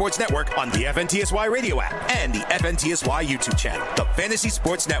Fantasy Sports Network on the FNTSY radio app and the FNTSY YouTube channel. The Fantasy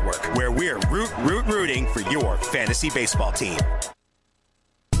Sports Network, where we're rooting for your fantasy baseball team.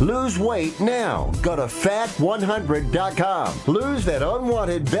 Lose weight now. Go to fat100.com. Lose that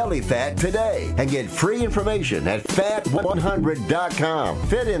unwanted belly fat today and get free information at fat100.com.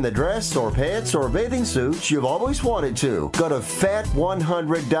 Fit in the dress or pants or bathing suits you've always wanted to. Go to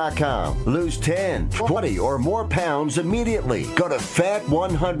fat100.com. Lose 10, 20, or more pounds immediately. Go to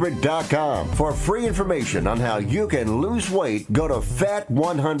fat100.com. For free information on how you can lose weight, go to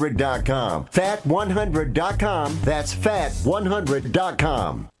fat100.com. Fat100.com. That's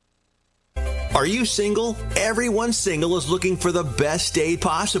fat100.com. Are you single? Everyone single is looking for the best date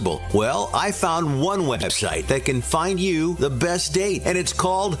possible. Well, I found one website that can find you the best date, and it's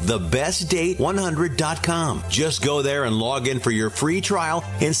called thebestdate100.com. Just go there and log in for your free trial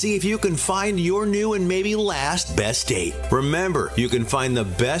and see if you can find your new and maybe last best date. Remember, you can find the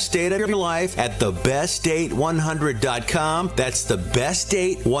best date of your life at thebestdate100.com. That's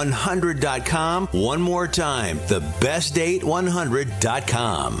thebestdate100.com. One more time,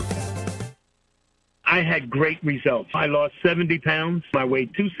 thebestdate100.com. I had great results. I lost 70 pounds. I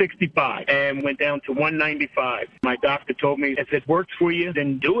weighed 265 and went down to 195. My doctor told me, if it works for you,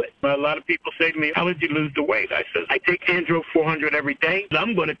 then do it. A lot of people say to me, how did you lose the weight? I said, I take Andro 400 every day.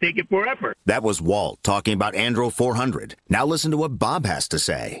 I'm going to take it forever. That was Walt talking about Andro 400. Now listen to what Bob has to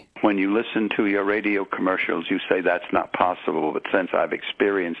say. When you listen to your radio commercials, you say that's not possible, but since I've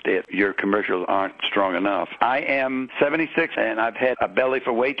experienced it, your commercials aren't strong enough. I am 76, and I've had a belly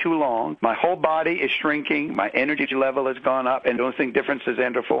for way too long. My whole body is shrinking. My energy level has gone up, and the only thing difference is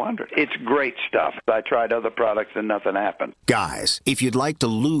Andro 400. It's great stuff. I tried other products, and nothing happened. Guys, if you'd like to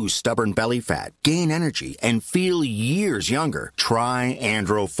lose stubborn belly fat, gain energy, and feel years younger, try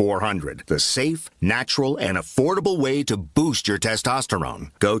Andro 400, the safe, natural, and affordable way to boost your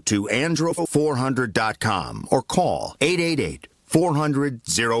testosterone. Go to andro400.com or call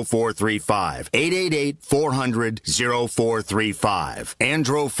 888-400-0435. 888-400-0435.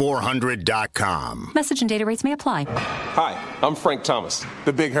 Andro400.com. Message and data rates may apply. Hi, I'm Frank Thomas,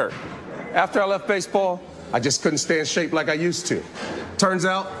 the Big Hurt. After I left baseball, I just couldn't stay in shape like I used to. Turns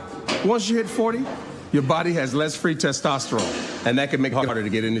out, once you hit 40, your body has less free testosterone, and that can make it harder to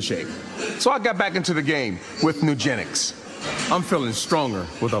get into shape. So I got back into the game with Nugenics. I'm feeling stronger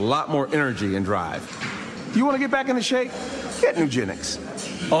with a lot more energy and drive. You want to get back into shape? Get Nugenics.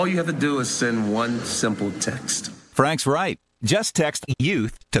 All you have to do is send one simple text. Frank's right. Just text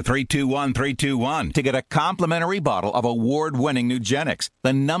YOUTH to 321-321 to get a complimentary bottle of award-winning Nugenics, the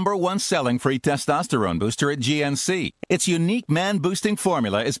 #1 selling free testosterone booster at GNC. Its unique man-boosting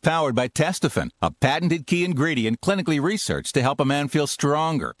formula is powered by Testofen, a patented key ingredient clinically researched to help a man feel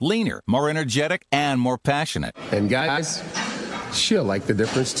stronger, leaner, more energetic, and more passionate. And guys, she'll like the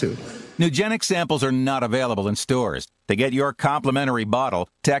difference too. Nugenics samples are not available in stores. To get your complimentary bottle,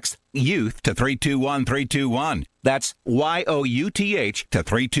 text YOUTH to 321-321. That's YOUTH to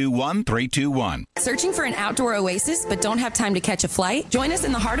 321-321. Searching for an outdoor oasis but don't have time to catch a flight? Join us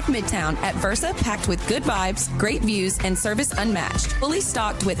in the heart of Midtown at Versa, packed with good vibes, great views, and service unmatched. Fully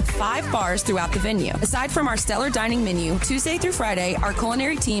stocked with 5 bars throughout the venue. Aside from our stellar dining menu, Tuesday through Friday, our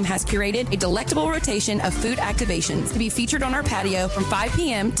culinary team has curated a delectable rotation of food activations to be featured on our patio from 5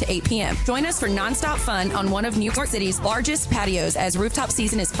 p.m. to 8 p.m. Join us for nonstop fun on one of New York City's largest patios as rooftop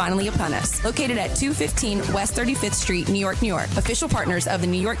season is finally upon us. Located at 215 West 35th Street, New York, New York. Official partners of the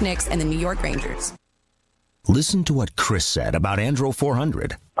New York Knicks and the New York Rangers. Listen to what Chris said about Andro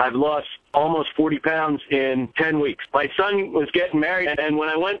 400. I've lost almost 40 pounds in 10 weeks. My son was getting married, and when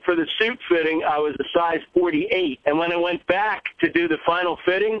I went for the suit fitting, I was a size 48. And when I went back to do the final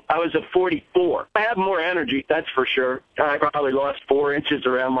fitting, I was a 44. I have more energy, that's for sure. I probably lost 4 inches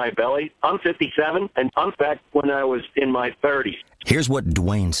around my belly. I'm 57, and I'm back when I was in my 30s. Here's what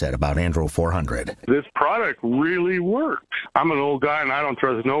Dwayne said about Andro 400. This product really works. I'm an old guy and I don't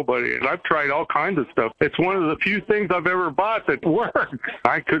trust nobody. And I've tried all kinds of stuff. It's one of the few things I've ever bought that works.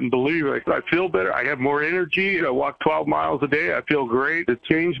 I couldn't believe it. I feel better. I have more energy. I walk 12 miles a day. I feel great. It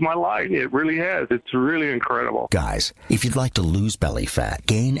changed my life. It really has. It's really incredible. Guys, if you'd like to lose belly fat,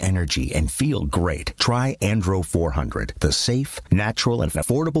 gain energy, and feel great, try Andro 400, the safe, natural, and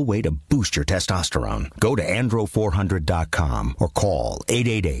affordable way to boost your testosterone. Go to andro400.com or call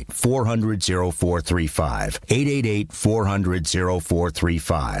 888-400-0435.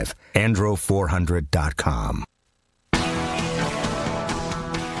 888-400-0435. Andro400.com.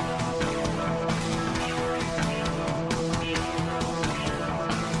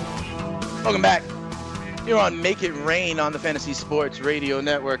 Welcome back. You're on Make It Rain on the Fantasy Sports Radio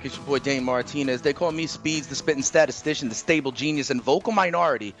Network. It's your boy Dane Martinez. They call me Speeds, the spitting statistician, the stable genius, and vocal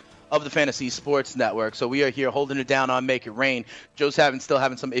minority of the Fantasy Sports Network. So we are here holding it down on Make It Rain. Joe's still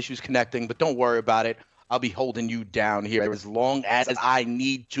having some issues connecting, but don't worry about it. I'll be holding you down here as long as I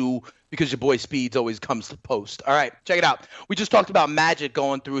need to, because your boy Speeds always comes to post. All right, check it out. We just talked about Magic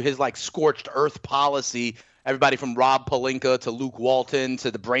going through his scorched earth policy. Everybody from Rob Pelinka to Luke Walton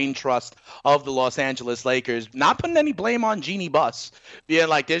to the brain trust of the Los Angeles Lakers, not putting any blame on Jeannie Buss, being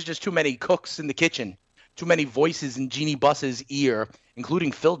like there's just too many cooks in the kitchen, too many voices in Jeannie Buss's ear,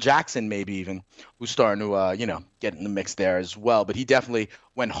 including Phil Jackson maybe even, who's starting to, get in the mix there as well. But he definitely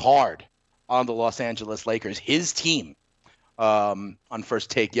went hard on the Los Angeles Lakers, his team, on First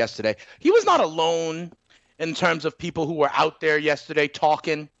Take yesterday. He was not alone in terms of people who were out there yesterday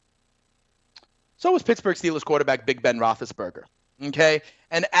talking. So was Pittsburgh Steelers quarterback Big Ben Roethlisberger, okay?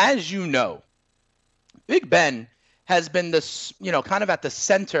 And as you know, Big Ben has been this, kind of at the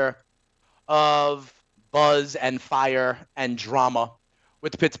center of buzz and fire and drama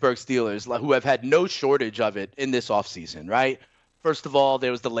with the Pittsburgh Steelers, who have had no shortage of it in this offseason, right? First of all,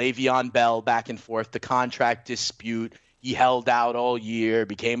 there was the Le'Veon Bell back and forth, the contract dispute. He held out all year,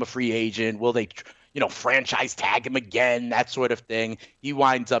 became a free agent. Will they franchise tag him again, that sort of thing. He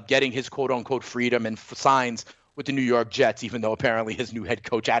winds up getting his quote-unquote freedom and signs with the New York Jets, even though apparently his new head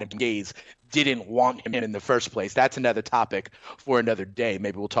coach, Adam Gase, didn't want him in the first place. That's another topic for another day.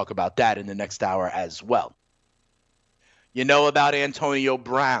 Maybe we'll talk about that in the next hour as well. You know about Antonio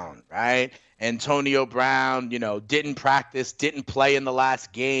Brown, right? Antonio Brown, didn't practice, didn't play in the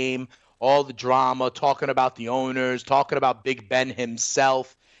last game, all the drama, talking about the owners, talking about Big Ben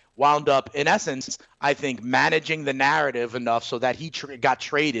himself. Wound up, in essence, I think, managing the narrative enough so that he got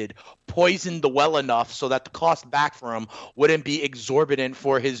traded, poisoned the well enough so that the cost back for him wouldn't be exorbitant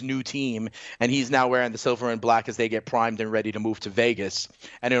for his new team. And he's now wearing the silver and black as they get primed and ready to move to Vegas.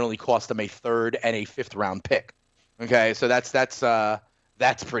 And it only cost them a 3rd and a 5th round pick. Okay, so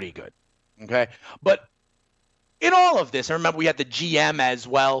that's pretty good. Okay, but in all of this, I remember we had the GM as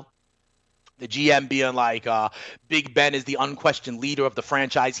well. The GM being like, Big Ben is the unquestioned leader of the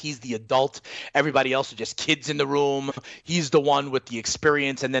franchise. He's the adult. Everybody else are just kids in the room. He's the one with the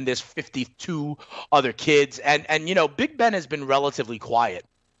experience. And then there's 52 other kids. And Big Ben has been relatively quiet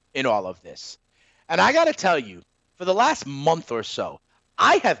in all of this. And I got to tell you, for the last month or so,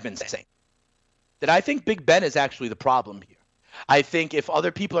 I have been saying that I think Big Ben is actually the problem here. I think if other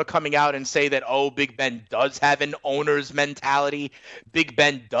people are coming out and say that, Big Ben does have an owner's mentality, Big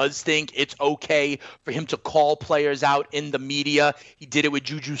Ben does think it's okay for him to call players out in the media. He did it with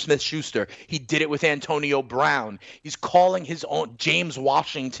Juju Smith-Schuster. He did it with Antonio Brown. He's calling his own James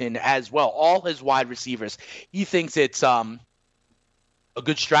Washington as well, all his wide receivers. He thinks it's a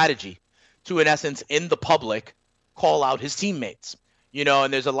good strategy to, in essence, in the public, call out his teammates.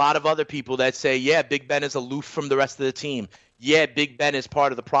 And there's a lot of other people that say, yeah, Big Ben is aloof from the rest of the team. Yeah, Big Ben is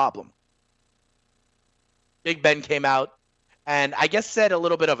part of the problem. Big Ben came out and I guess said a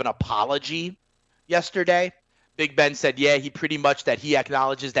little bit of an apology yesterday. Big Ben said, yeah, he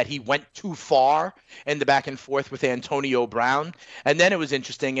acknowledges that he went too far in the back and forth with Antonio Brown. And then it was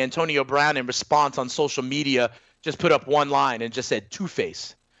interesting. Antonio Brown, in response on social media, just put up one line and just said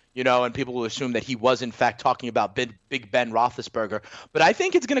Two-Face. And people will assume that he was, in fact, talking about Big Ben Roethlisberger. But I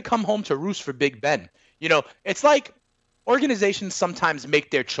think it's going to come home to roost for Big Ben. It's like organizations sometimes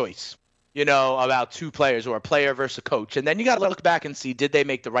make their choice, about two players or a player versus a coach. And then you got to look back and see, did they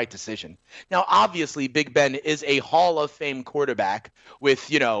make the right decision? Now, obviously, Big Ben is a Hall of Fame quarterback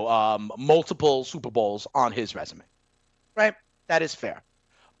with, multiple Super Bowls on his resume. Right? That is fair.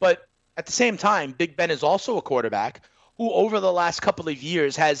 But at the same time, Big Ben is also a quarterback who over the last couple of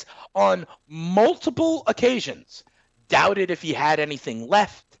years has on multiple occasions doubted if he had anything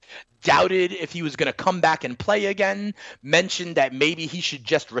left, doubted if he was going to come back and play again, mentioned that maybe he should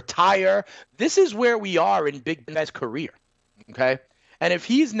just retire. This is where we are in Big Ben's career, okay? And if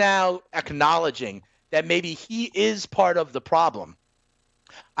he's now acknowledging that maybe he is part of the problem,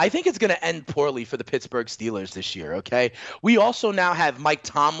 I think it's going to end poorly for the Pittsburgh Steelers this year, okay? We also now have Mike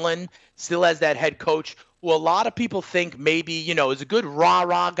Tomlin still as that head coach, who a lot of people think maybe, is a good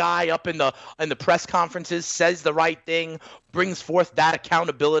rah-rah guy up in the press conferences, says the right thing, brings forth that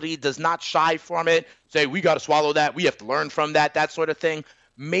accountability, does not shy from it, say, we got to swallow that, we have to learn from that sort of thing.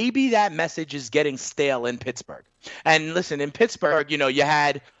 Maybe that message is getting stale in Pittsburgh. And listen, in Pittsburgh, you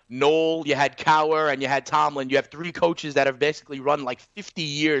had Noel, you had Cower, and you had Tomlin. You have 3 coaches that have basically run like 50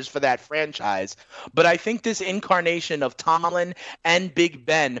 years for that franchise. But I think this incarnation of Tomlin and Big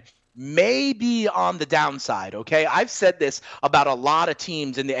Ben may be on the downside, okay? I've said this about a lot of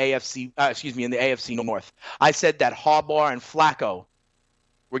teams in the AFC North. I said that Harbaugh and Flacco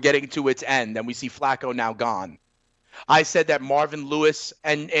were getting to its end, and we see Flacco now gone. I said that Marvin Lewis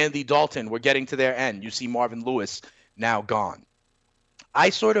and Andy Dalton were getting to their end. You see Marvin Lewis now gone. I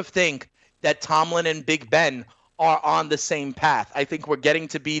sort of think that Tomlin and Big Ben are on the same path. I think we're getting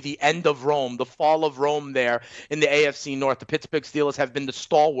to be the end of Rome, the fall of Rome there in the AFC North. The Pittsburgh Steelers have been the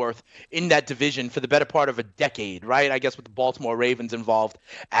stalwart in that division for the better part of a decade, right? I guess with the Baltimore Ravens involved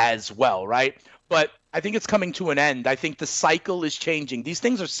as well, right? But I think it's coming to an end. I think the cycle is changing. These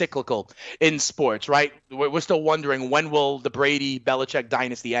things are cyclical in sports, right? We're still wondering, when will the Brady-Belichick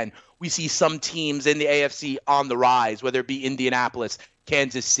dynasty end? We see some teams in the AFC on the rise, whether it be Indianapolis,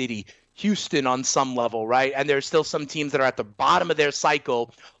 Kansas City, Houston on some level, right? And there's still some teams that are at the bottom of their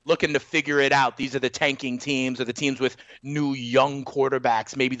cycle looking to figure it out. These are the tanking teams, or the teams with new young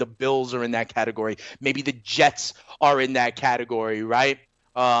quarterbacks. Maybe the Bills are in that category. Maybe the Jets are in that category, right?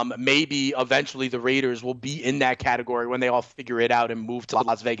 Maybe eventually the Raiders will be in that category when they all figure it out and move to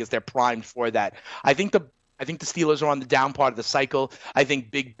Las Vegas. They're primed for that. I think the Steelers are on the down part of the cycle. I think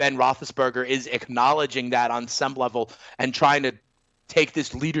Big Ben Roethlisberger is acknowledging that on some level and trying to take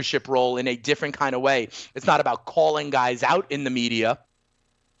this leadership role in a different kind of way. It's not about calling guys out in the media.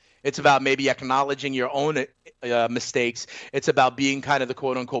 It's about maybe acknowledging your own mistakes. It's about being kind of the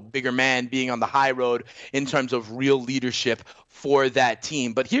quote-unquote bigger man, being on the high road in terms of real leadership for that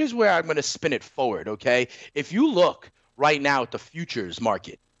team. But here's where I'm going to spin it forward, okay? If you look right now at the futures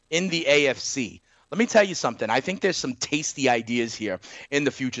market in the AFC, let me tell you something. I think there's some tasty ideas here in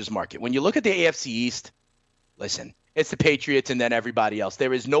the futures market. When you look at the AFC East, listen, it's the Patriots and then everybody else.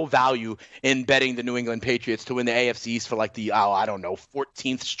 There is no value in betting the New England Patriots to win the AFC East for like the,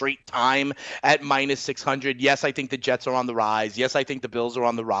 14th straight time at minus 600. Yes, I think the Jets are on the rise. Yes, I think the Bills are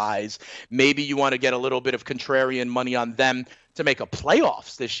on the rise. Maybe you want to get a little bit of contrarian money on them to make a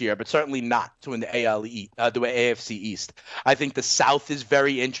playoffs this year, but certainly not to win the AFC East. I think the South is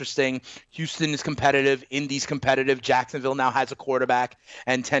very interesting. Houston is competitive. Indy's competitive. Jacksonville now has a quarterback,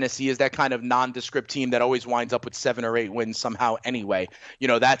 and Tennessee is that kind of nondescript team that always winds up with 7 or 8 wins somehow anyway.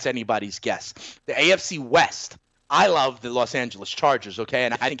 That's anybody's guess. The AFC West, I love the Los Angeles Chargers, okay?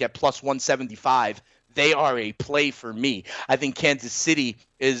 And I think at plus 175, they are a play for me. I think Kansas City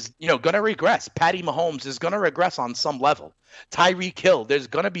is, going to regress. Patty Mahomes is going to regress on some level. Tyreek Hill, there's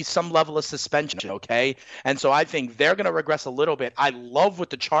going to be some level of suspension, okay? And so I think they're going to regress a little bit. I love what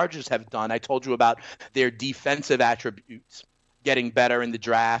the Chargers have done. I told you about their defensive attributes getting better in the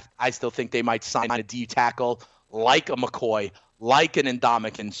draft. I still think they might sign a D tackle like a McCoy, like an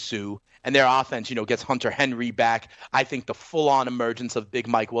Ndamukong Suh. And their offense, gets Hunter Henry back. I think the full-on emergence of Big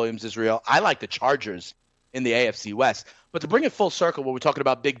Mike Williams is real. I like the Chargers in the AFC West. But to bring it full circle, when we're talking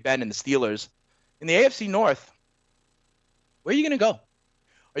about Big Ben and the Steelers, in the AFC North, where are you going to go?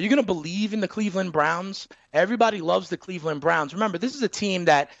 Are you going to believe in the Cleveland Browns? Everybody loves the Cleveland Browns. Remember, this is a team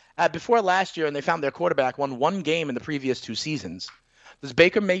that before last year, and they found their quarterback, won 1 game in the previous 2 seasons. Does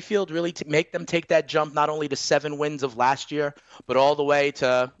Baker Mayfield really make them take that jump not only to 7 wins of last year, but all the way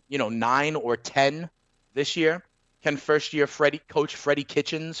to 9 or 10 this year? Can first-year coach Freddie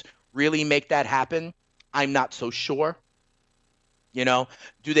Kitchens really make that happen? I'm not so sure.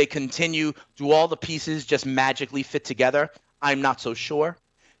 Do they continue? Do all the pieces just magically fit together? I'm not so sure.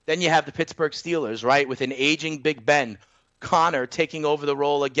 Then you have the Pittsburgh Steelers, right, with an aging Big Ben. Connor taking over the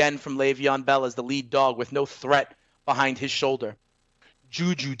role again from Le'Veon Bell as the lead dog with no threat behind his shoulder.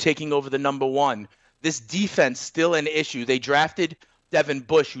 Juju taking over the number 1. This defense still an issue. They drafted Devin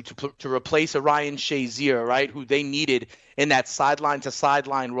Bush to replace Ryan Shazier, right, who they needed in that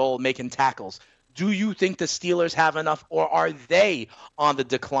sideline-to-sideline role making tackles. Do you think the Steelers have enough, or are they on the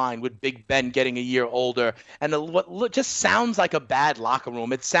decline with Big Ben getting a year older? And what just sounds like a bad locker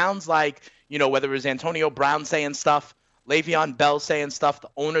room. It sounds like, whether it was Antonio Brown saying stuff, Le'Veon Bell saying stuff, the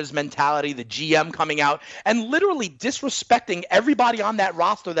owner's mentality, the GM coming out and literally disrespecting everybody on that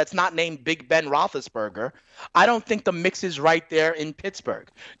roster that's not named Big Ben Roethlisberger. I don't think the mix is right there in Pittsburgh.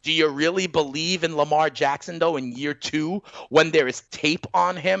 Do you really believe in Lamar Jackson, though, in year 2 when there is tape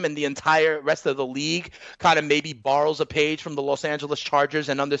on him and the entire rest of the league kind of maybe borrows a page from the Los Angeles Chargers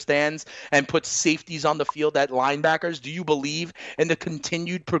and understands and puts safeties on the field at linebackers? Do you believe in the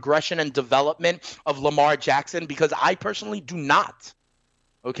continued progression and development of Lamar Jackson? Because I personally do not.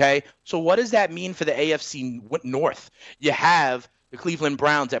 Okay, so what does that mean for the AFC North? You have the Cleveland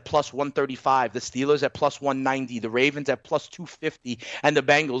Browns at plus 135, the Steelers at plus 190, the Ravens at plus 250, and the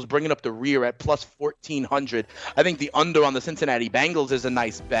Bengals bringing up the rear at plus 1,400. I think the under on the Cincinnati Bengals is a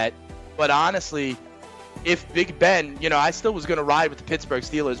nice bet. But honestly, if Big Ben, I still was going to ride with the Pittsburgh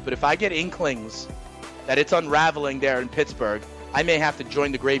Steelers, but if I get inklings that it's unraveling there in Pittsburgh, I may have to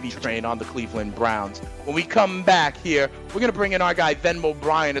join the gravy train on the Cleveland Browns. When we come back here, we're going to bring in our guy Venmo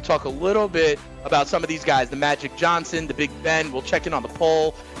Bryan to talk a little bit about some of these guys, the Magic Johnson, the Big Ben. We'll check in on the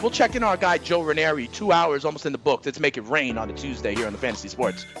poll. We'll check in our guy Joe Ranieri, 2 hours almost in the book. Let's make it rain on a Tuesday here on the Fantasy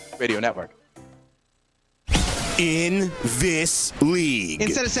Sports Radio Network. In this league.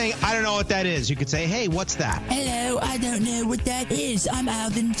 Instead of saying, I don't know what that is, you could say, hey, what's that? Hello, I don't know what that is. I'm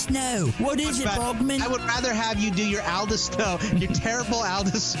Alden Snow. What is it, Bogman? I would rather have you do your Aldous Snow, your terrible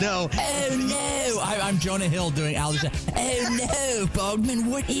Aldous Snow. Oh, no. I'm Jonah Hill doing Aldous Snow. Oh, no, Bogman,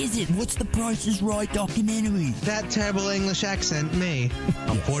 what is it? What's the Price is Right documentary? That terrible English accent, me.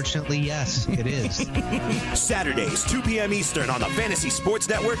 Unfortunately, yes, it is. Saturdays, 2 p.m. Eastern on the Fantasy Sports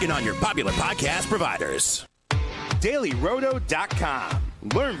Network and on your popular podcast providers. DailyRoto.com.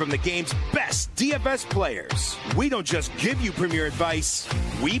 Learn from the game's best DFS players. We don't just give you premier advice,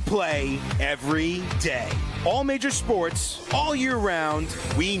 we play every day. All major sports, all year round,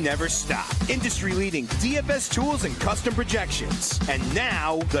 we never stop. Industry-leading DFS tools and custom projections. And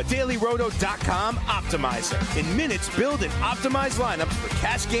now, the DailyRoto.com Optimizer. In minutes, build and optimize lineups for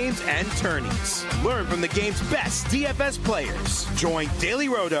cash games and tourneys. Learn from the game's best DFS players. Join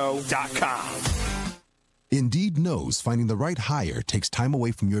DailyRoto.com. Indeed knows finding the right hire takes time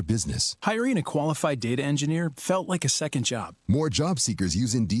away from your business. Hiring a qualified data engineer felt like a second job. More job seekers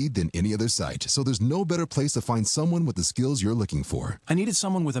use Indeed than any other site, so there's no better place to find someone with the skills you're looking for. I needed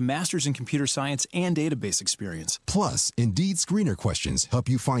someone with a master's in computer science and database experience. Plus, Indeed screener questions help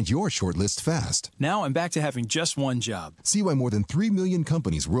you find your shortlist fast. Now I'm back to having just one job. See why more than 3 million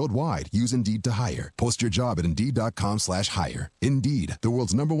companies worldwide use Indeed to hire. Post your job at Indeed.com/hire. Indeed, the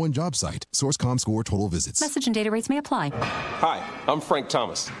world's #1 job site. Source.com score total visits. Message and data rates may apply. Hi, I'm Frank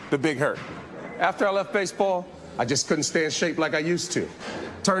Thomas, the Big Hurt. After I left baseball, I just couldn't stay in shape like I used to.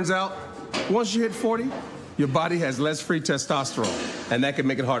 Turns out, once you hit 40, your body has less free testosterone, and that can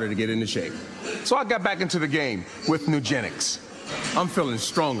make it harder to get into shape. So I got back into the game with Nugenics. I'm feeling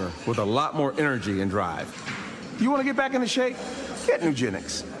stronger with a lot more energy and drive. You want to get back into shape? Get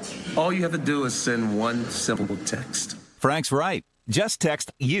Nugenics. All you have to do is send one simple text. Frank's right. Just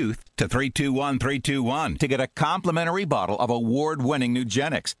text YOUTH to 321321 to get a complimentary bottle of award-winning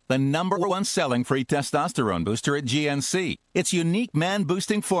Nugenics, the #1 selling free testosterone booster at GNC. Its unique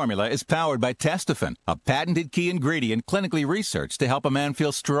man-boosting formula is powered by Testofen, a patented key ingredient clinically researched to help a man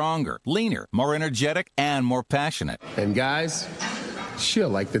feel stronger, leaner, more energetic, and more passionate. And guys, she'll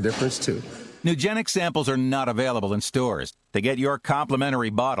like the difference too. Nugenic samples are not available in stores. To get your complimentary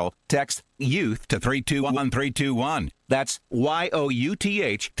bottle, text YOUTH to 321321. That's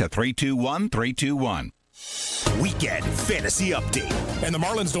YOUTH to 321321. Weekend Fantasy Update. And the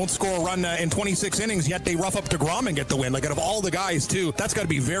Marlins don't score a run in 26 innings, yet they rough up DeGrom and get the win. Like, out of all the guys, too, that's got to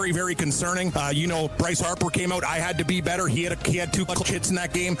be very, very concerning. Bryce Harper came out. I had to be better. He had 2 clutch hits in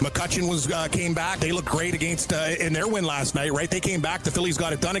that game. McCutchen came back. They looked great against in their win last night, right? They came back. The Phillies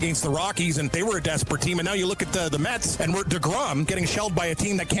got it done against the Rockies, and they were a desperate team. And now you look at the Mets, and we're DeGrom getting shelled by a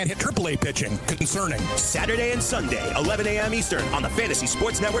team that can't hit AAA pitching. Concerning. Saturday and Sunday, 11 a.m. Eastern on the Fantasy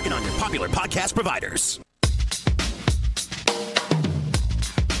Sports Network and on your popular podcast providers.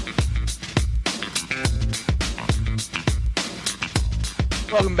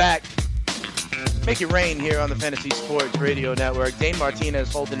 Welcome back. Make it rain here on the Fantasy Sports Radio Network. Dane Martinez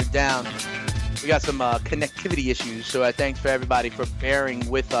holding it down. We got some connectivity issues, so thanks for everybody for bearing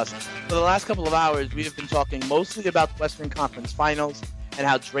with us. For the last couple of hours, we have been talking mostly about the Western Conference Finals and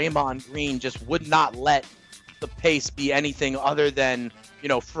how Draymond Green just would not let the pace be anything other than,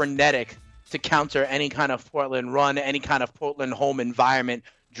 frenetic to counter any kind of Portland run, any kind of Portland home environment.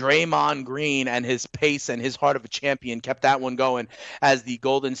 Draymond Green and his pace and his heart of a champion kept that one going as the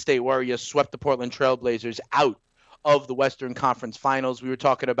Golden State Warriors swept the Portland Trailblazers out of the Western Conference Finals. We were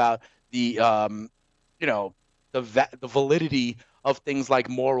talking about the validity of things like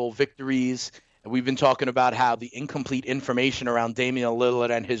moral victories. And we've been talking about how the incomplete information around Damian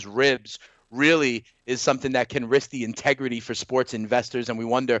Lillard and his ribs really is something that can risk the integrity for sports investors. And we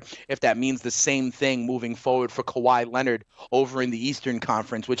wonder if that means the same thing moving forward for Kawhi Leonard over in the Eastern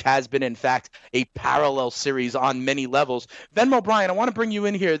Conference, which has been, in fact, a parallel series on many levels. Venmo Bryan, I want to bring you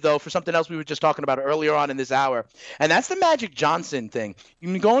in here, though, for something else we were just talking about earlier on in this hour. And that's the Magic Johnson thing.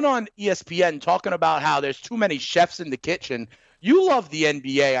 You've been going on ESPN talking about how there's too many chefs in the kitchen. You love the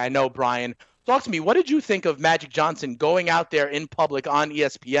NBA, I know, Brian. Talk to me. What did you think of Magic Johnson going out there in public on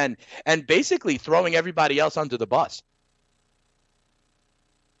ESPN and basically throwing everybody else under the bus?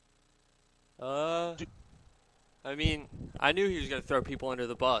 I knew he was going to throw people under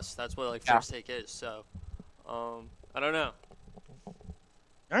the bus. That's what first take is. So, I don't know.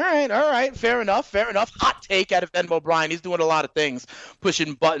 All right. Fair enough. Hot take out of Ben O'Brien. He's doing a lot of things,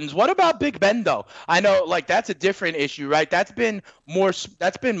 pushing buttons. What about Big Ben, though? I know, like, that's a different issue, right? That's been more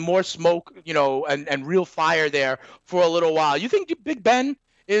smoke, and real fire there for a little while. You think Big Ben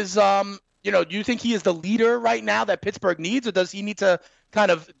is, do you think he is the leader right now that Pittsburgh needs, or does he need to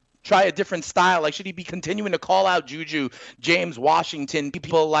kind of try a different style? Like, should he be continuing to call out Juju, James Washington,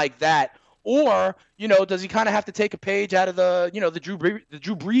 people like that? Or, does he kind of have to take a page out of the Drew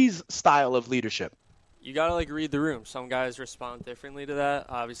Brees style of leadership? You got to, read the room. Some guys respond differently to that.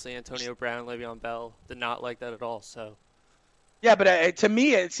 Obviously, Antonio Brown, Le'Veon Bell did not like that at all, so. Yeah, but to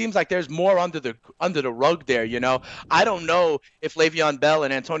me, it seems like there's more under the rug there, I don't know if Le'Veon Bell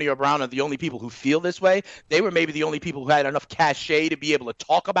and Antonio Brown are the only people who feel this way. They were maybe the only people who had enough cachet to be able to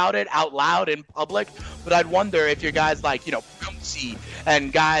talk about it out loud in public. But I'd wonder if your guys like, Pouncey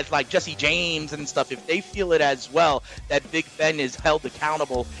and guys like Jesse James and stuff, if they feel it as well, that Big Ben is held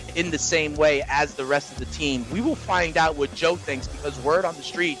accountable in the same way as the rest of the team. We will find out what Joe thinks, because word on the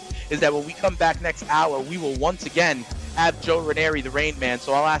street is that when we come back next hour, we will once again have Joe Ranieri, the Rain Man.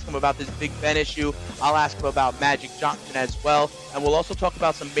 So I'll ask him about this Big Ben issue. I'll ask him about Magic Johnson as well. And we'll also talk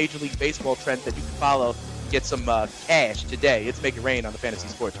about some Major League Baseball trends that you can follow to get some cash today. It's Make It Rain on the Fantasy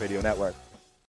Sports Radio Network.